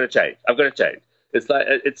 Okay, I've got to change. It's like,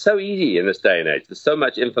 it's so easy in this day and age. There's so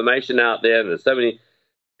much information out there, and there's so many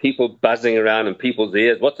people buzzing around in people's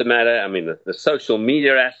ears. What's the matter? I mean, the social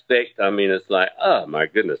media aspect. I mean, it's like, oh my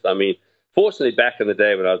goodness. I mean, fortunately, back in the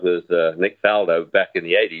day when I was with Nick Faldo back in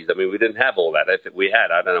the 80s, I mean, we didn't have all that. If we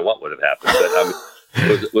had, I don't know what would have happened. But I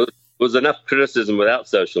mean, it was enough criticism without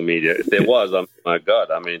social media. If there was, my God,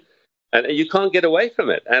 I mean, and you can't get away from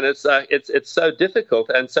it. And it's so difficult.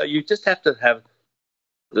 And so you just have to have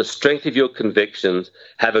the strength of your convictions,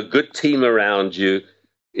 have a good team around you,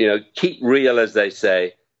 keep real, as they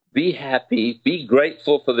say. Be happy, be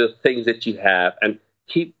grateful for the things that you have, and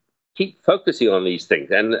keep focusing on these things.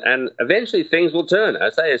 And eventually things will turn. I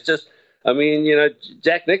say, it's just, I mean,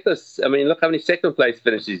 Jack Nicklaus, I mean, look how many second place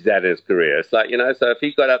finishes he's had in his career. It's like, so if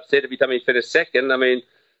he got upset every time he finished second, I mean,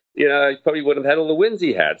 he probably wouldn't have had all the wins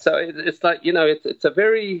he had. So it's like, it's a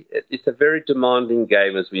very demanding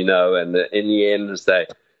game, as we know. And in the end, as they,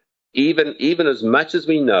 even as much as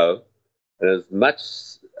we know, and as much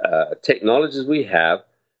technology as we have,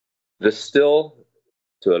 there's still,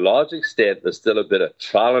 to a large extent, there's still a bit of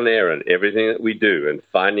trial and error in everything that we do, and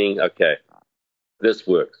finding, okay, this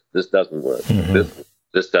works, this doesn't work,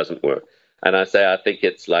 this doesn't work. And I think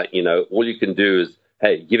it's like, all you can do is,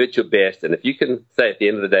 hey, give it your best. And if you can say at the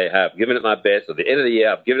end of the day, hey, I've given it my best, or at the end of the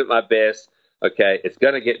year, I've given it my best, okay, it's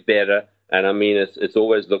going to get better. And I mean, it's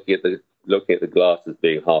always looking at the glass as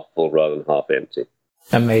being half full rather than half empty.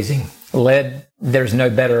 Amazing. Led, there's no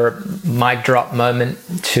better mic drop moment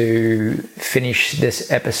to finish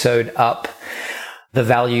this episode up. The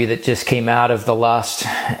value that just came out of the last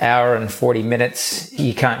hour and 40 minutes,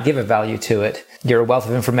 you can't give a value to it. You're a wealth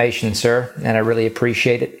of information, sir, and I really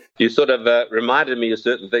appreciate it. You sort of reminded me of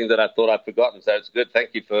certain things that I thought I'd forgotten, so it's good.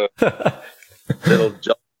 Thank you for little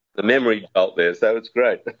job. The memory jolt there, so it's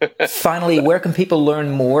great. Finally, where can people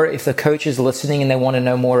learn more if the coach is listening and they want to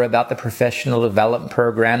know more about the professional development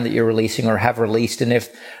program that you're releasing or have released? And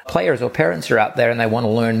if players or parents are out there and they want to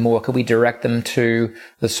learn more, could we direct them to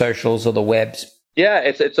the socials or the webs? Yeah,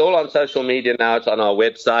 it's all on social media now. It's on our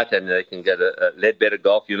website, and they can get a Leadbetter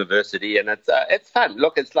Golf University, and it's fun.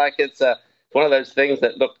 Look, it's one of those things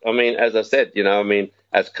that, look, I mean, as I said,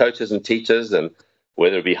 as coaches and teachers and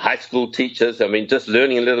whether it be high school teachers. I mean, just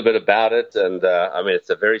learning a little bit about it. And I mean, it's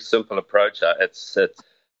a very simple approach. I'm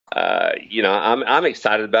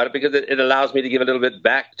excited about it because it allows me to give a little bit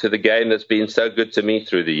back to the game that's been so good to me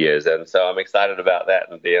through the years. And so I'm excited about that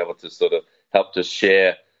and be able to sort of help to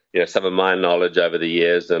share, some of my knowledge over the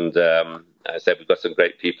years. And I said, we've got some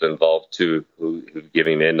great people involved too who are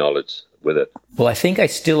giving their knowledge with it. Well, I think I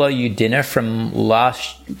still owe you dinner from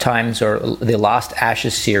last times or the last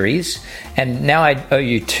Ashes series. And now I owe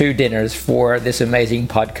you 2 dinners for this amazing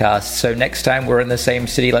podcast. So next time we're in the same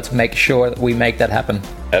city, let's make sure that we make that happen.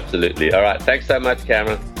 Absolutely. All right. Thanks so much,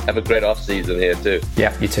 Cameron. Have a great off season here too.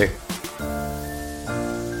 Yeah, you too.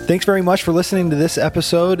 Thanks very much for listening to this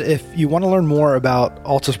episode. If you want to learn more about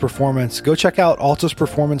Altus Performance, go check out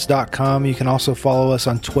altusperformance.com. You can also follow us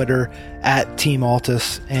on Twitter at Team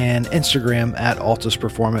Altus and Instagram at Altus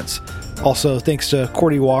Performance. Also, thanks to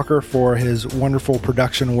Cordy Walker for his wonderful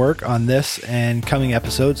production work on this and coming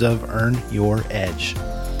episodes of Earn Your Edge.